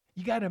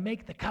 You got to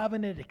make the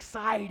covenant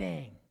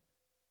exciting.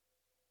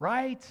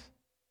 Right?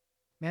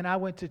 Man, I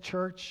went to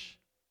church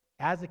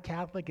as a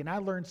Catholic and I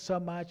learned so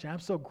much and I'm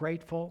so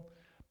grateful.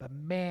 But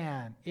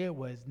man, it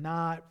was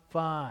not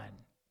fun.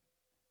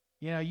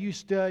 You know, you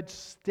stood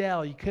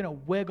still. You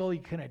couldn't wiggle.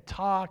 You couldn't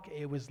talk.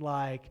 It was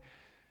like,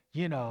 the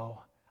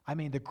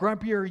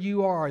grumpier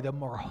you are, the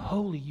more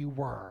holy you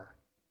were.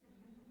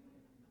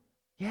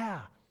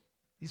 Yeah.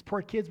 These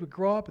poor kids would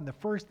grow up, and the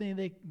first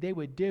thing they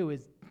would do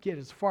is get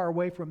as far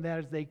away from that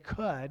as they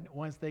could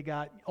once they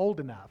got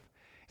old enough.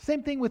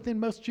 Same thing within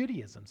most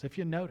Judaisms, if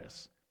you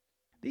notice.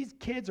 These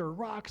kids are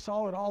rock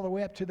solid all the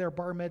way up to their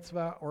bar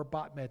mitzvah or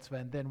bat mitzvah,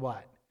 and then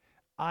what?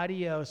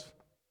 Adios.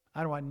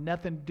 I don't want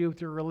nothing to do with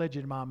your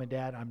religion, Mom and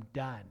Dad. I'm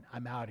done.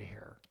 I'm out of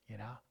here,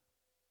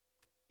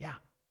 Yeah,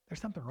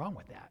 there's something wrong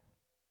with that.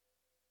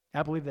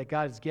 I believe that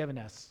God has given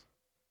us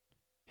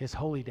his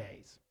holy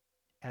days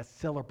as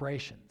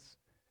celebrations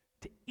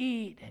to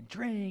eat and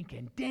drink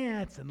and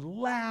dance and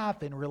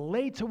laugh and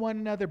relate to one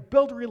another,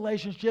 build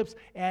relationships,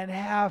 and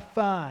have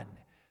fun.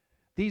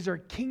 These are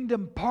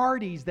kingdom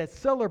parties that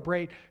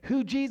celebrate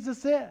who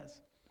Jesus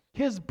is.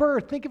 His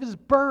birth. Think of his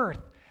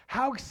birth.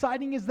 How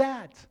exciting is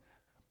that?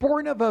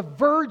 Born of a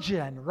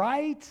virgin,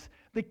 right?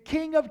 The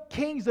King of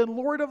Kings and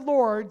Lord of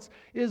Lords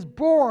is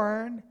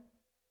born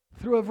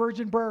through a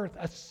virgin birth,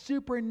 a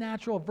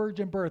supernatural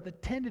virgin birth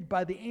attended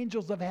by the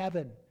angels of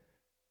heaven.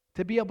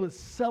 To be able to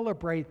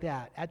celebrate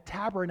that at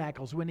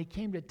Tabernacles, when he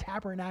came to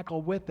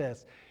tabernacle with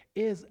us,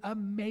 is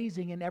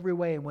amazing in every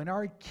way. And when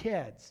our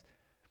kids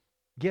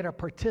get to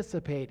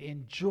participate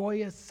in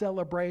joyous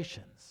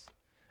celebrations,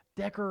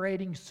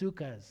 decorating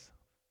sukkahs,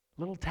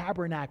 little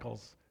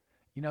tabernacles,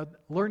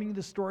 learning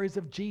the stories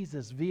of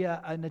Jesus via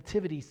a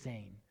nativity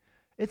scene,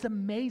 it's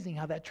amazing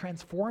how that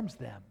transforms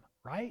them,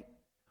 right?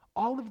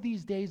 All of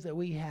these days that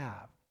we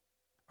have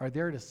are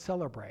there to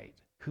celebrate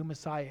who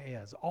Messiah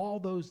is. All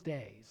those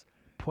days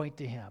point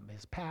to him,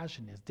 his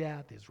passion, his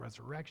death, his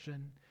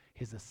resurrection,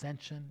 his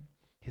ascension,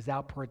 his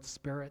outpoured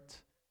spirit,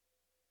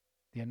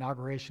 the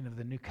inauguration of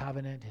the new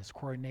covenant, his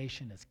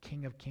coronation as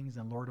King of Kings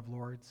and Lord of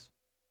Lords.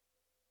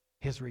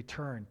 his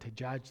return to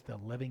judge the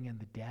living and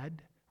the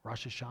dead,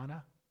 Rosh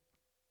Hashanah.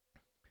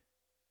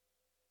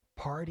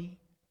 Party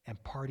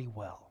and party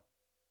well.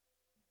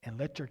 And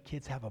let your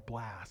kids have a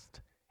blast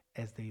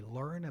as they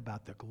learn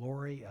about the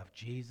glory of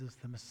Jesus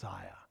the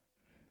Messiah.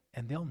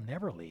 And they'll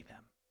never leave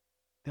him.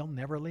 They'll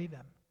never leave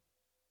him.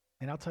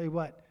 And I'll tell you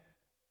what,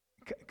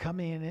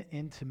 coming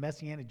into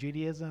Messianic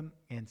Judaism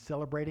and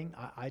celebrating,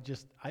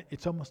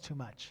 it's almost too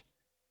much.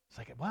 It's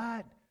like,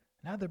 what?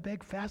 Another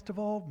big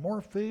festival,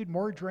 more food,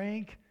 more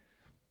drink.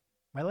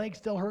 My legs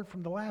still hurt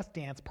from the last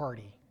dance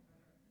party,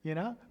 you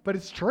know? But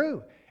it's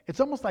true. It's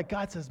almost like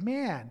God says,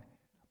 man,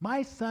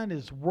 my son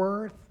is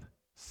worth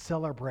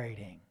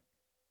celebrating.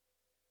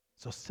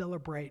 So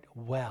celebrate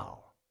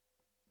well.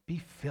 Be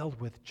filled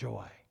with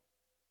joy,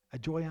 a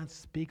joy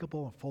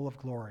unspeakable and full of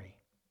glory,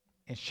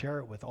 and share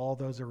it with all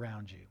those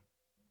around you.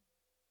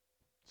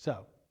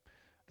 So,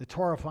 the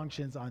Torah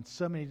functions on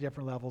so many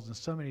different levels in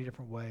so many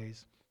different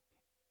ways.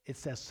 It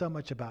says so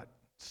much about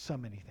so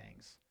many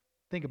things.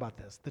 Think about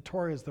this. The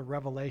Torah is the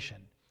revelation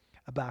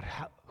about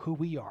who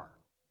we are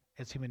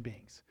as human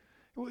beings.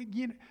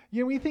 You know,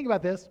 when you think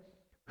about this,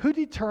 who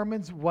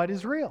determines what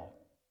is real?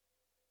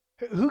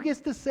 Who gets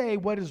to say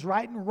what is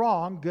right and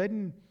wrong, good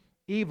and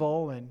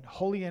evil, and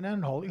holy and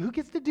unholy? Who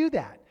gets to do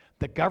that?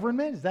 The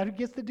government? Is that who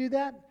gets to do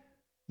that?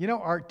 You know,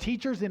 our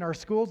teachers in our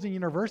schools and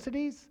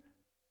universities?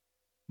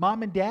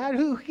 Mom and dad?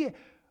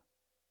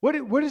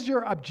 What is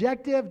your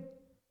objective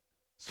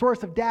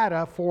source of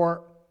data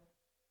for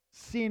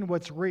seeing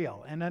what's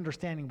real and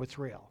understanding what's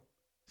real?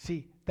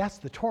 See, that's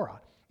the Torah.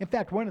 In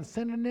fact, one of the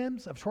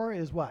synonyms of Torah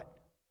is what?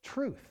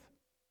 Truth.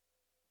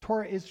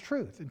 Torah is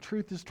truth, and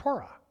truth is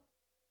Torah.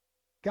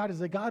 God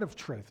is a God of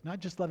truth, not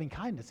just loving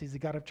kindness. He's a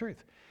God of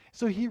truth.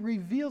 So he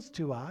reveals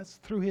to us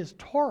through his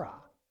Torah,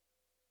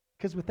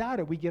 because without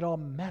it, we get all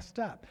messed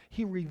up.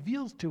 He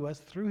reveals to us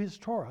through his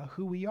Torah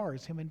who we are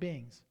as human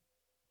beings.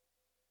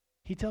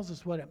 He tells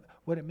us what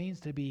it means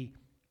to be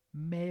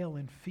male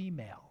and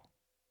female.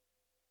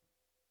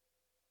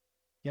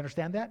 You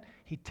understand that?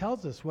 He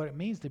tells us what it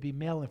means to be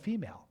male and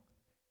female.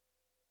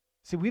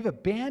 See, we've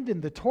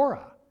abandoned the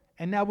Torah,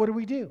 and now what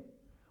do?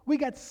 We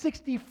got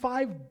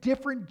 65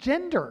 different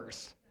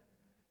genders.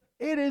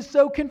 It is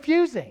so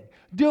confusing.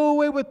 Do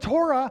away with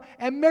Torah,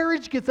 and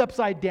marriage gets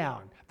upside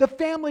down. The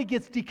family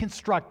gets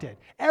deconstructed.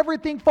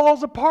 Everything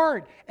falls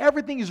apart.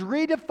 Everything is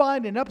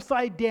redefined and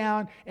upside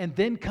down, and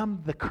then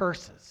come the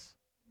curses.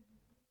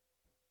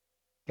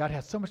 God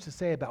has so much to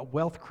say about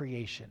wealth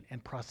creation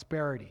and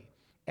prosperity,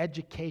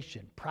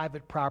 education,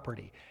 private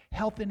property,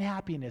 health and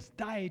happiness,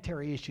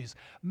 dietary issues,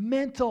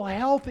 mental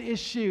health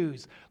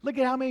issues. Look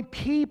at how many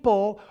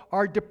people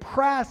are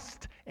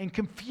depressed and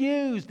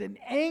confused and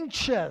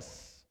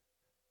anxious.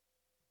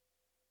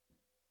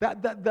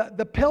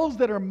 The pills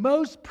that are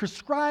most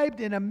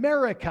prescribed in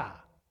America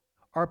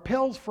are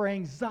pills for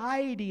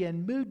anxiety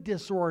and mood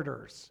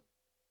disorders.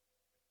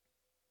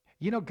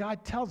 You know,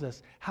 God tells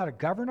us how to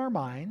govern our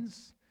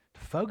minds, to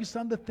focus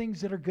on the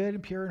things that are good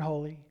and pure and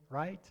holy,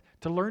 right?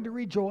 To learn to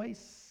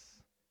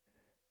rejoice,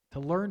 to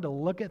learn to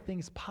look at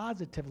things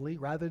positively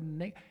rather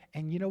than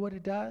and you know what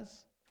it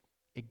does?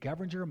 It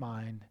governs your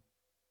mind.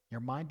 Your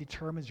mind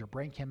determines your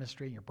brain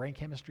chemistry,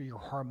 your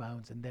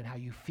hormones, and then how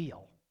you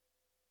feel.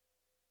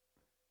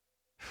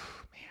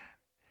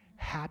 Man,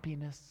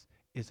 happiness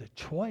is a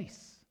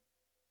choice.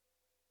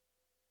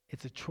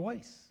 It's a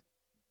choice.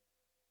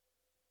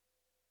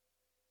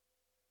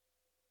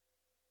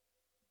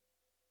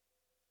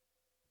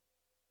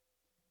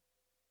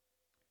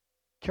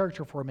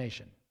 Character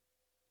formation.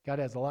 God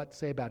has a lot to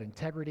say about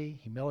integrity,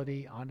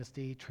 humility,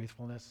 honesty,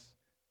 truthfulness,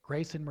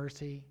 grace and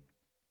mercy,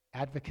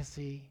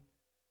 advocacy,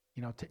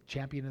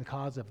 championing the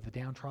cause of the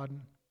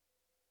downtrodden,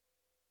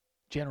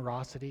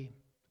 generosity,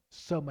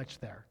 so much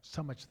there.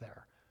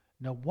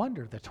 No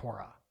wonder the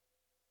Torah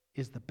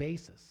is the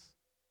basis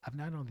of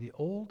not only the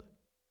old,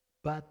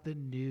 but the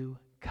new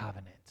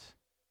covenant.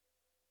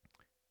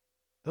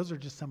 Those are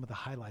just some of the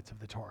highlights of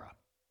the Torah.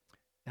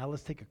 Now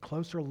let's take a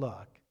closer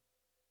look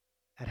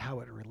at how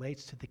it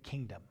relates to the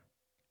kingdom.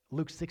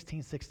 Luke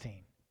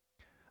 16:16.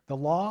 The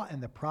law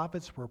and the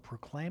prophets were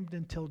proclaimed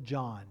until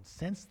John.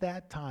 Since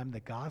that time, the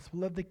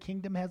gospel of the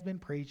kingdom has been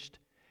preached,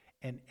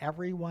 and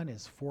everyone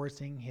is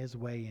forcing his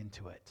way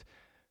into it.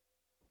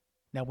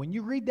 Now, when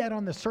you read that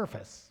on the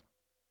surface,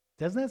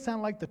 doesn't it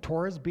sound like the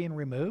Torah is being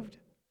removed?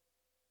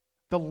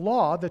 The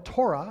law, the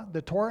Torah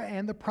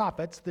and the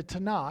prophets, the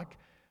Tanakh,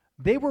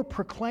 they were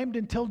proclaimed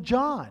until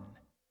John.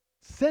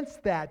 Since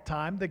that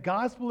time, the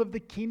gospel of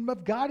the kingdom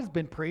of God has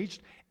been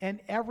preached,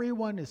 and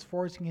everyone is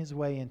forcing his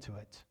way into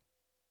it.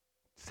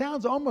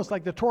 Sounds almost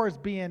like the Torah is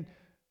being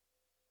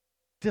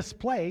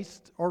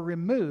displaced or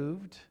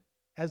removed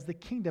as the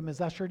kingdom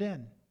is ushered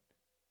in.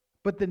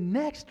 But the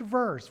next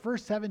verse,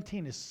 verse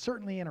 17, is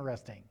certainly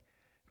interesting.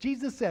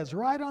 Jesus says,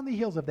 right on the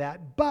heels of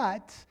that,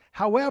 but,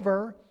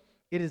 however,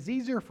 it is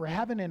easier for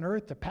heaven and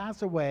earth to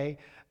pass away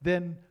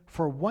than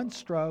for one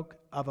stroke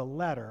of a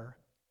letter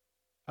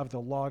of the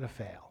law to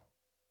fail.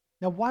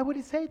 Now, why would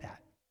he say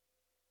that?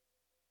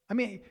 I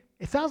mean,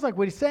 it sounds like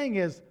what he's saying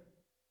is,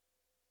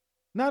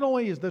 Not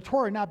only is the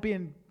Torah not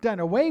being done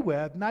away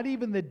with, not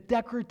even the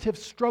decorative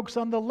strokes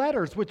on the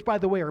letters, which, by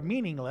the way, are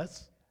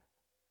meaningless.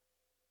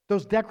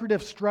 Those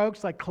decorative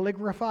strokes like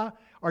calligraphy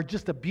are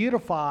just to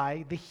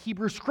beautify the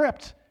Hebrew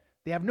script.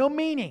 They have no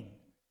meaning.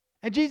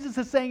 And Jesus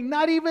is saying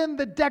not even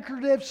the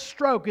decorative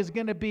stroke is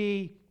going to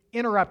be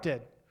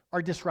interrupted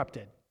or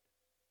disrupted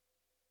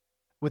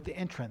with the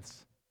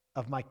entrance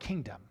of my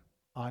kingdom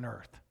on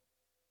earth.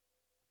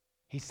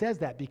 He says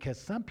that because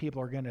some people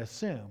are going to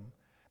assume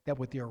that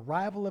with the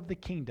arrival of the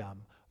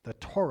kingdom, the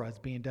Torah is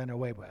being done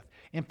away with.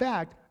 In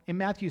fact, in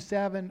Matthew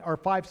 7 or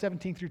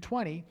 5:17 through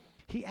 20,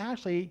 he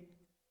actually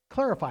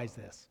clarifies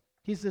this.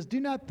 He says, "Do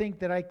not think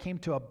that I came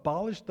to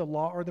abolish the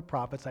law or the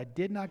prophets. I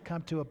did not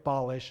come to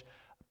abolish,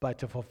 but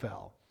to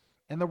fulfill."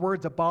 And the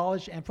words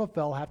abolish and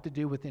fulfill have to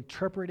do with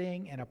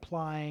interpreting and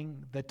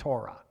applying the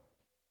Torah.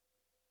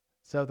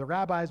 So the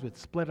rabbis would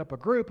split up a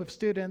group of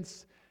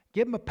students,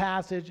 give them a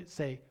passage,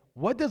 say,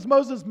 what does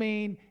Moses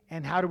mean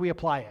and how do we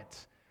apply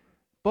it?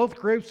 Both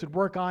groups would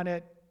work on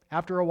it.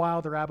 After a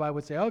while, the rabbi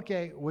would say,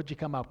 okay, what'd you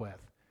come up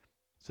with?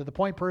 So the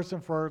point person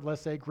for,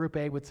 let's say, group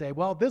A would say,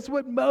 well, this is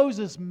what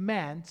Moses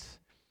meant,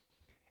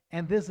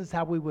 and this is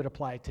how we would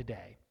apply it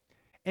today.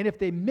 And if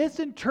they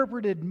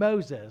misinterpreted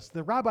Moses,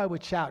 the rabbi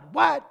would shout,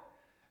 what?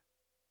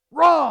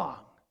 Wrong!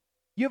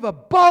 You've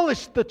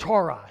abolished the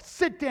Torah.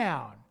 Sit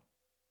down.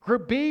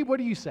 Group B, what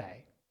do you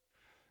say?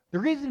 The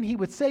reason he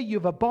would say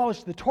you've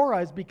abolished the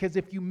Torah is because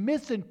if you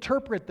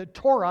misinterpret the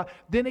Torah,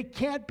 then it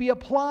can't be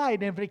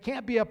applied. And if it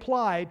can't be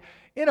applied,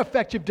 in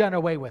effect, you've done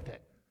away with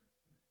it.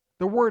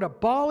 The word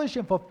abolish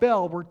and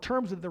fulfill were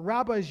terms that the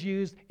rabbis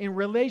used in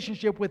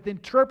relationship with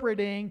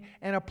interpreting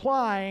and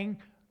applying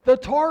the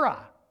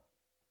Torah.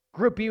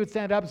 Group B would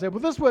stand up and say, well,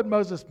 this is what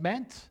Moses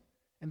meant,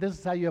 and this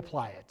is how you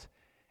apply it.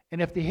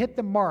 And if they hit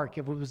the mark,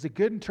 if it was a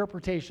good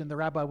interpretation, the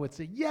rabbi would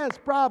say, yes,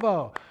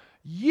 bravo.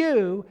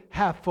 You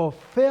have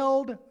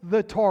fulfilled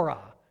the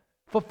Torah.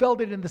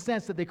 Fulfilled it in the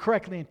sense that they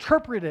correctly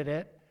interpreted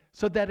it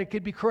so that it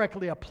could be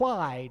correctly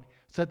applied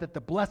so that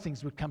the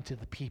blessings would come to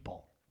the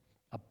people.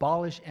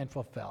 Abolish and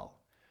fulfill.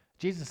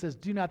 Jesus says,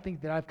 do not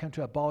think that I've come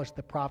to abolish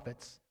the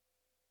prophets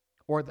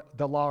or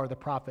the law or the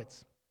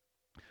prophets.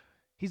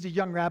 He's a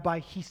young rabbi.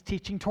 He's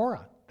teaching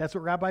Torah. That's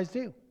what rabbis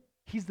do.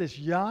 He's this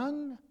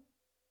young,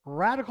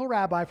 radical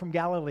rabbi from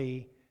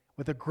Galilee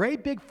with a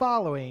great big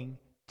following,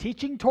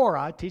 teaching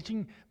Torah,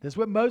 teaching this is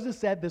what Moses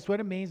said, this is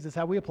what it means, this is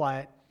how we apply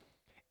it.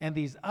 And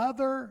these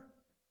other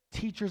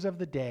teachers of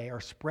the day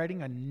are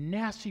spreading a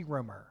nasty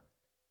rumor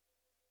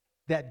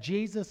that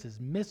Jesus is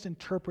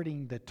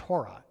misinterpreting the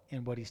Torah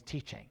in what he's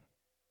teaching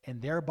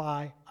and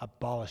thereby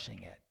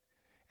abolishing it.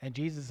 And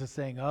Jesus is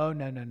saying, oh,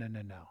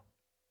 no.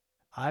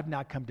 I've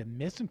not come to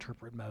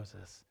misinterpret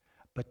Moses,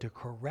 but to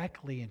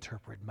correctly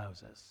interpret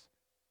Moses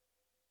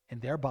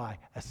and thereby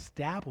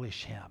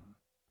establish him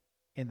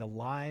in the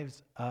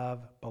lives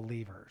of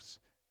believers.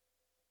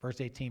 Verse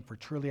 18, for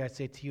truly I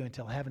say to you,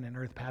 until heaven and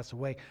earth pass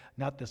away,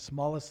 not the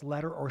smallest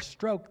letter or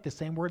stroke, the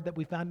same word that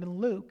we found in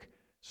Luke,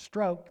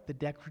 stroke, the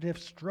decorative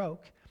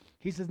stroke.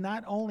 He says,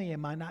 not only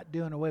am I not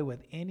doing away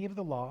with any of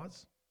the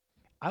laws,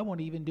 I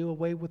won't even do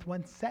away with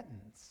one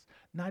sentence,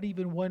 not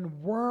even one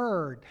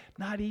word,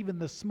 not even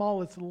the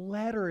smallest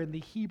letter in the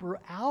Hebrew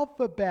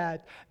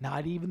alphabet,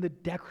 not even the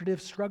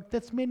decorative stroke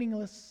that's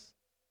meaningless.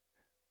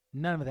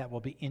 None of that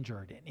will be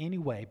injured in any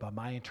way by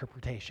my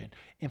interpretation.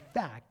 In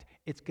fact,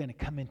 it's going to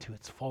come into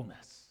its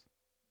fullness.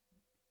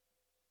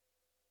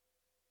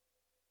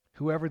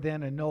 Whoever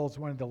then annuls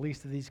one of the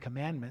least of these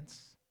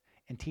commandments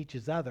and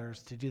teaches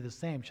others to do the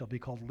same shall be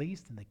called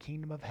least in the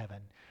kingdom of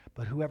heaven.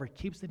 But whoever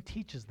keeps and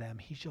teaches them,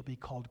 he shall be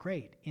called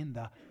great in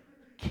the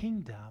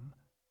kingdom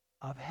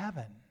of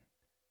heaven.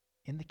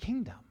 In the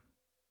kingdom.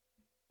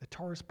 The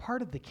Torah is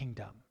part of the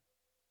kingdom.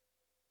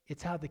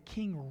 It's how the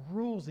king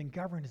rules and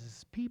governs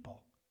his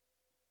people.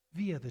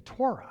 Via the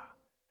Torah.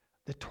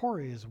 The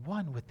Torah is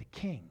one with the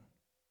king.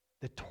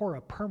 The Torah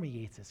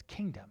permeates his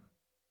kingdom.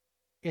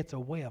 It's a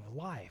way of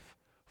life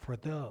for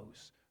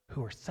those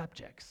who are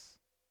subjects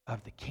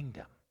of the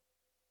kingdom.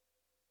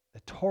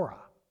 The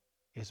Torah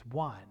is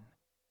one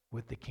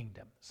with the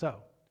kingdom.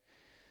 So,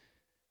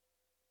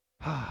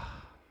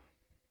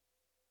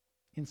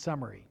 in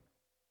summary,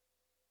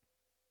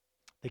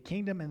 the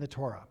kingdom and the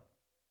Torah,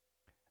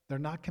 they're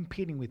not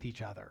competing with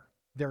each other.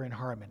 They're in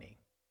harmony.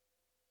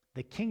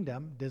 The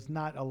kingdom does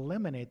not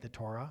eliminate the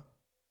Torah.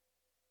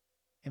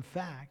 In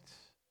fact,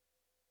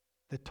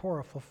 the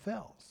Torah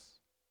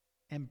fulfills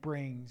and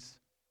brings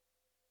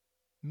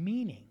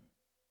meaning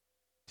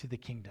to the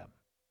kingdom.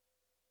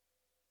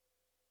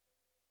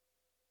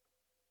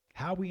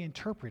 How we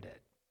interpret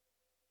it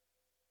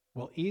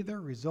will either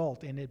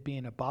result in it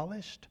being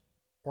abolished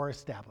or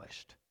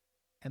established.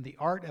 And the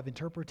art of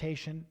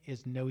interpretation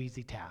is no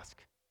easy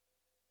task.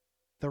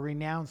 The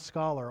renowned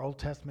scholar, Old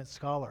Testament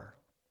scholar,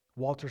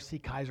 Walter C.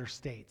 Kaiser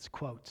states,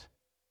 quote,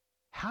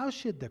 how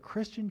should the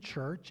Christian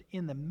church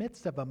in the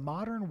midst of a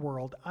modern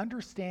world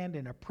understand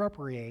and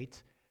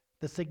appropriate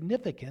the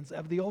significance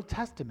of the Old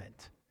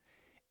Testament?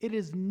 It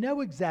is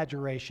no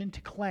exaggeration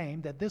to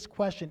claim that this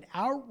question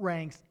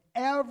outranks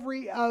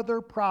every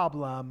other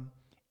problem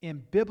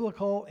in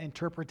biblical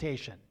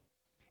interpretation.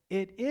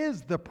 It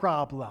is the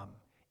problem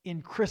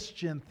in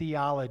Christian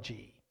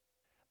theology.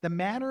 The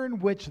manner in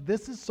which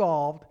this is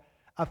solved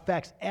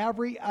affects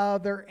every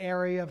other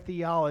area of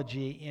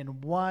theology in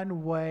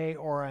one way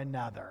or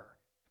another.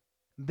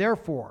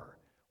 Therefore,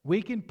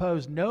 we can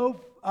pose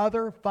no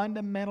other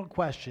fundamental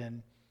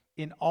question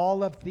in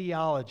all of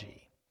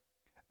theology.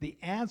 The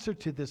answer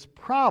to this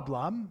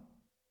problem,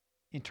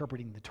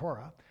 interpreting the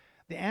Torah,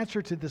 the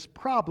answer to this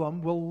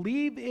problem will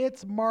leave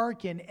its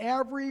mark in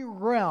every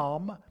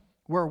realm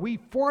where we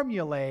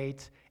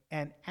formulate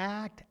and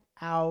act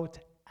out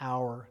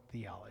our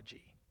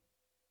theology.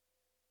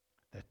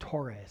 The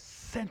Torah is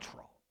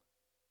central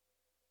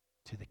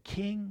to the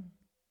king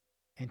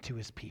and to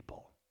his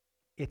people.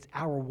 It's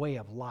our way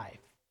of life.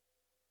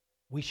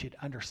 We should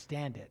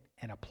understand it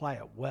and apply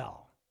it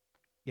well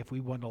if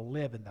we want to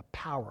live in the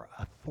power,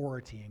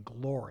 authority, and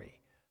glory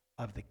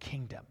of the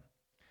kingdom.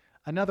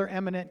 Another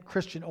eminent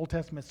Christian Old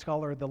Testament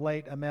scholar, the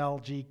late Amel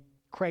G.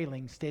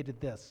 Kraling, stated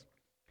this: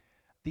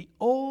 the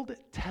Old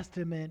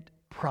Testament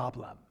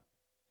problem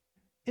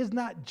is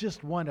not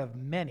just one of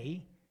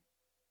many,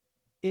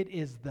 it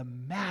is the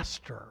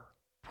master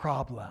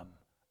problem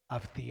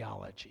of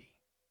theology.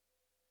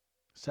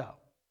 So,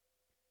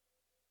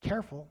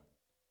 careful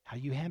how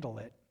you handle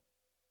it.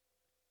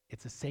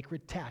 It's a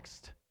sacred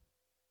text.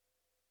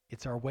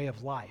 It's our way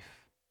of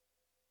life.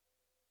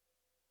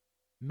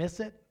 Miss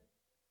it,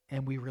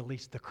 and we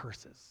release the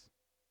curses.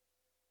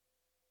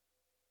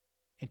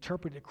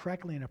 Interpret it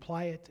correctly and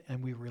apply it,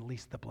 and we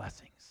release the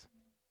blessings.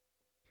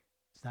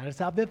 It's not a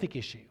salvific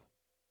issue.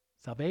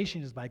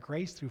 Salvation is by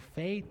grace through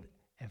faith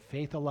and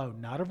faith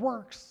alone, not of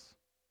works.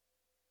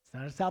 It's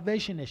not a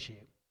salvation issue.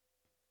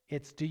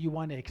 It's, do you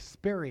want to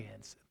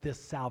experience this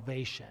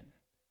salvation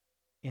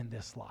in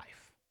this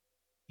life?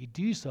 You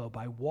do so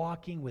by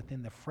walking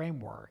within the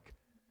framework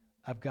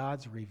of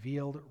God's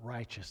revealed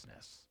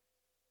righteousness.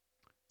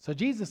 So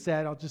Jesus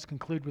said, I'll just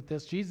conclude with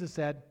this. Jesus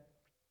said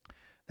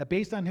that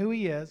based on who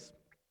he is,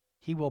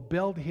 he will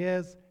build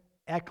his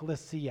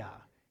ecclesia.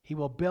 He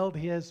will build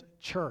his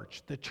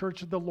church, the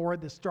church of the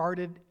Lord that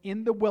started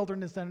in the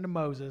wilderness under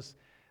Moses,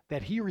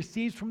 that he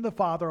receives from the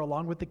Father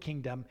along with the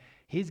kingdom.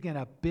 He's going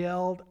to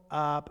build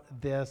up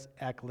this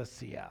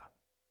ecclesia.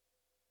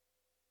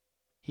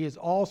 He is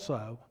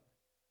also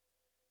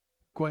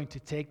going to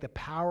take the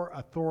power,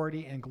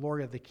 authority, and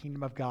glory of the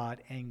kingdom of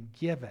God and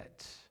give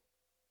it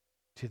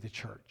to the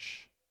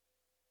church.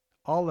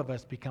 All of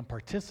us become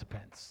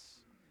participants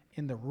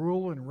in the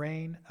rule and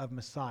reign of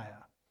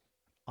Messiah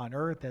on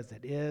earth as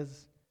it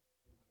is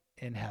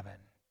in heaven.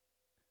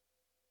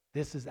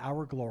 This is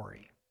our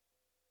glory.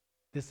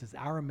 This is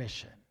our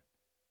mission.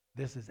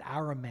 This is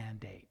our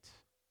mandate.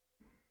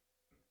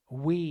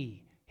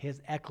 We,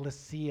 his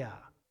ecclesia,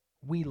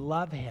 we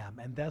love him,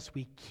 and thus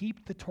we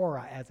keep the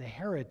Torah as a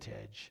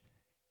heritage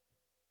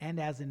and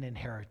as an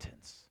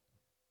inheritance.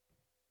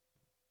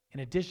 In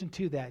addition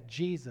to that,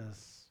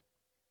 Jesus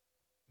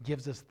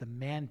gives us the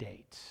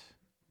mandate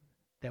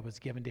that was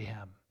given to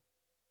him.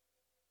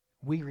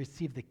 We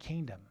receive the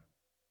kingdom.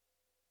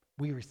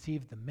 We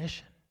receive the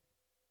mission.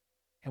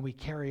 And we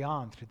carry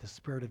on through the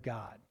Spirit of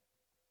God.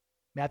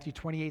 Matthew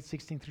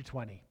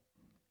 28:16-20.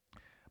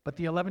 But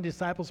the 11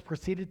 disciples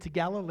proceeded to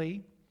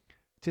Galilee,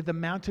 to the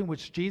mountain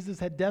which Jesus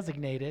had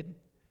designated.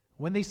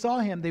 When they saw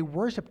him, they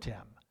worshipped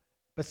him,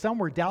 but some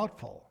were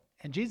doubtful.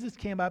 And Jesus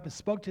came up and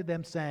spoke to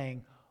them,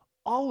 saying,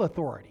 all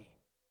authority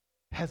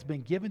has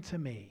been given to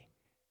me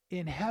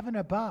in heaven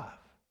above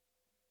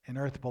and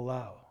earth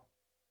below.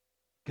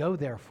 Go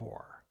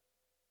therefore,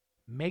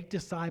 make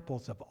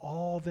disciples of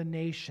all the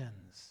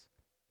nations,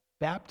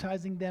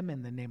 baptizing them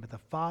in the name of the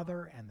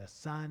Father and the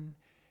Son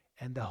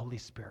and the Holy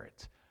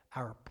Spirit.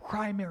 Our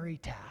primary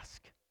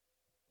task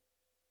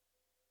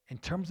in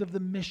terms of the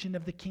mission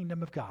of the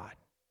kingdom of God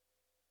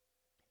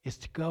is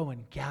to go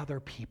and gather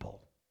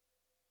people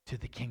to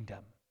the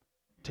kingdom,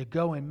 to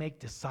go and make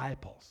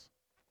disciples,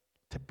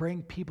 to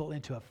bring people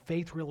into a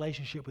faith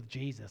relationship with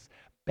Jesus,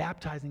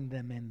 baptizing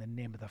them in the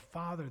name of the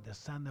Father, the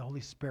Son, the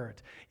Holy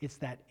Spirit. It's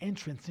that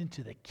entrance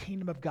into the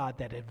kingdom of God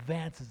that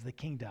advances the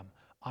kingdom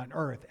on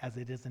earth as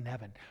it is in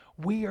heaven.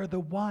 We are the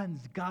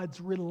ones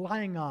God's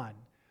relying on.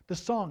 The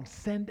song,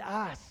 Send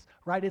Us,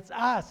 right? It's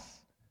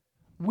us.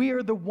 We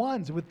are the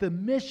ones with the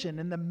mission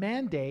and the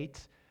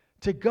mandate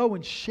to go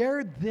and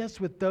share this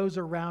with those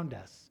around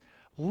us.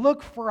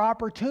 Look for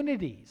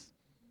opportunities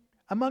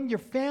among your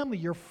family,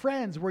 your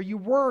friends, where you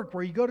work,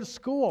 where you go to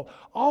school.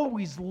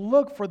 Always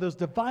look for those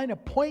divine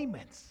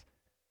appointments.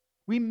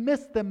 We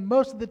miss them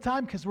most of the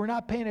time because we're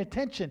not paying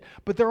attention,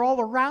 but they're all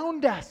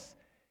around us.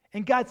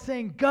 And God's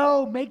saying,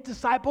 go, make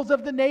disciples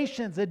of the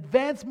nations,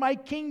 advance my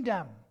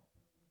kingdom.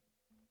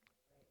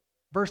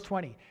 Verse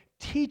 20,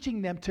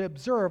 teaching them to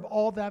observe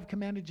all that I've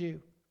commanded you.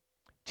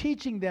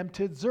 Teaching them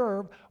to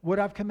observe what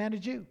I've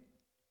commanded you.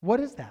 What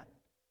is that?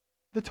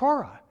 The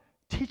Torah.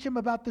 Teach them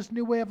about this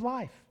new way of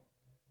life.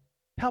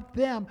 Help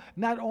them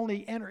not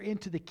only enter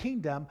into the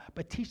kingdom,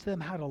 but teach them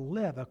how to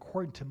live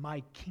according to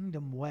my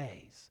kingdom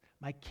ways,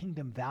 my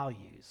kingdom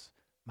values,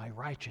 my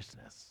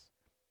righteousness.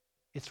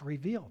 It's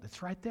revealed.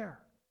 It's right there.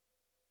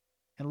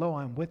 And lo,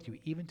 I'm with you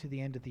even to the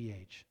end of the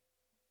age.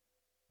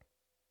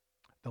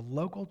 The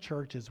local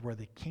church is where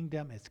the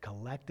kingdom is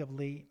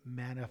collectively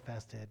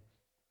manifested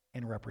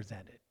and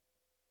represented.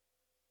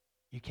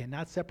 You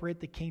cannot separate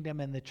the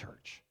kingdom and the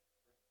church.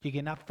 You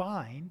cannot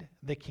find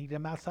the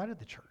kingdom outside of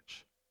the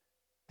church.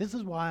 This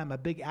is why I'm a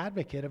big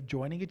advocate of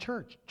joining a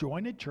church.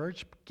 Join a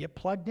church, get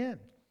plugged in.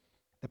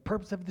 The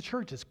purpose of the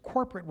church is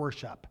corporate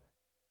worship,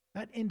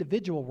 not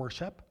individual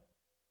worship.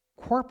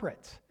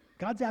 Corporate.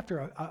 God's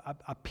after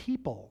a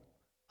people,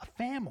 a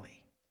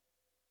family.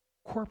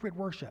 Corporate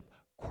worship,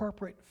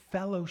 corporate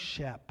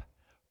fellowship,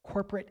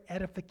 corporate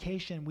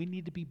edification. We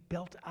need to be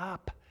built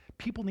up.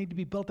 People need to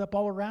be built up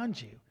all around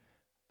you.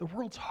 The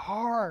world's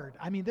hard.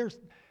 I mean, there's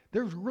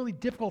really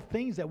difficult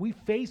things that we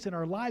face in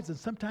our lives, and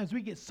sometimes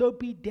we get so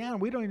beat down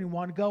we don't even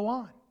want to go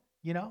on,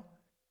 you know?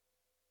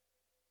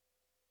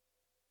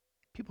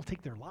 People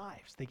take their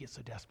lives. They get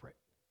so desperate.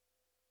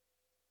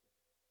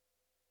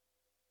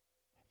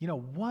 You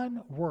know,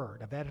 one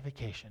word of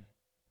edification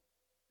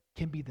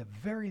can be the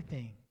very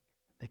thing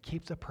that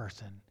keeps a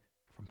person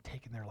from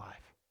taking their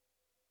life.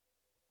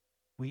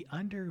 We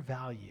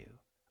undervalue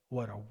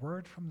what a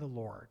word from the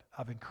Lord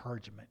of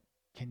encouragement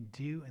can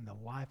do in the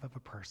life of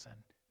a person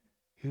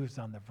who's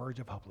on the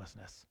verge of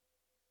hopelessness.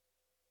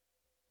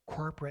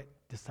 Corporate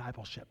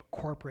discipleship,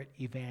 corporate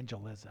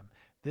evangelism.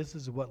 This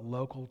is what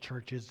local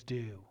churches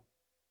do.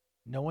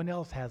 No one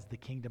else has the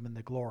kingdom and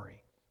the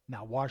glory.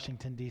 Not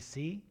Washington,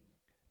 D.C.,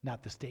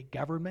 not the state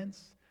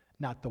governments,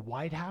 not the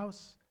White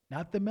House,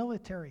 not the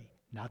military,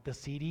 not the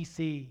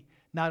CDC,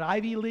 not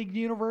Ivy League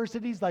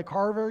universities like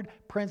Harvard,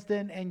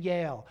 Princeton, and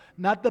Yale,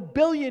 not the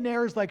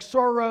billionaires like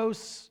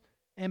Soros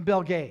and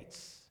Bill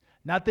Gates,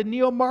 not the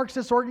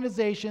neo-Marxist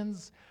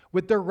organizations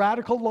with their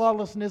radical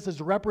lawlessness as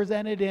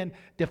represented in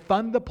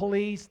defund the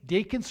police,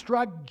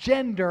 deconstruct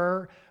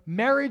gender,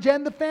 marriage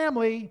and the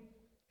family,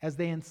 as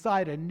they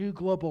incite a new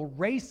global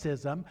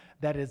racism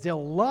that is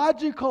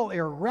illogical,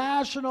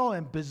 irrational,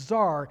 and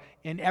bizarre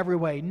in every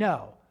way.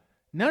 No,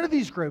 none of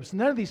these groups,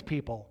 none of these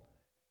people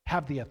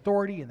have the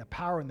authority and the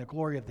power and the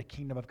glory of the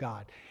kingdom of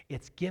God.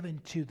 It's given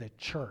to the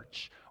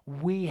church.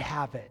 We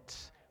have it.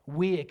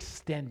 We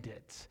extend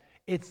it.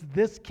 It's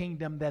this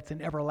kingdom that's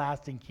an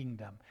everlasting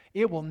kingdom.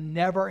 It will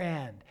never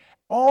end.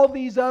 All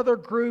these other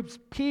groups,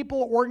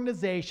 people,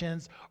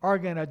 organizations are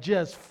going to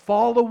just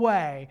fall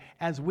away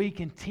as we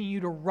continue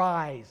to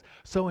rise.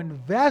 So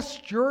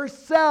invest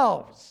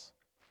yourselves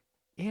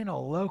in a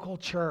local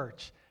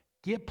church.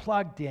 Get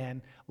plugged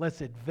in.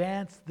 Let's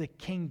advance the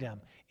kingdom.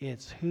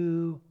 It's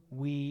who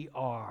we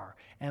are.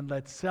 And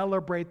let's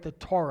celebrate the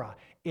Torah.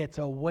 It's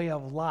a way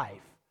of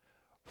life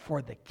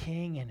for the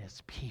King and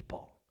his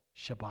people.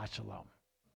 Shabbat Shalom.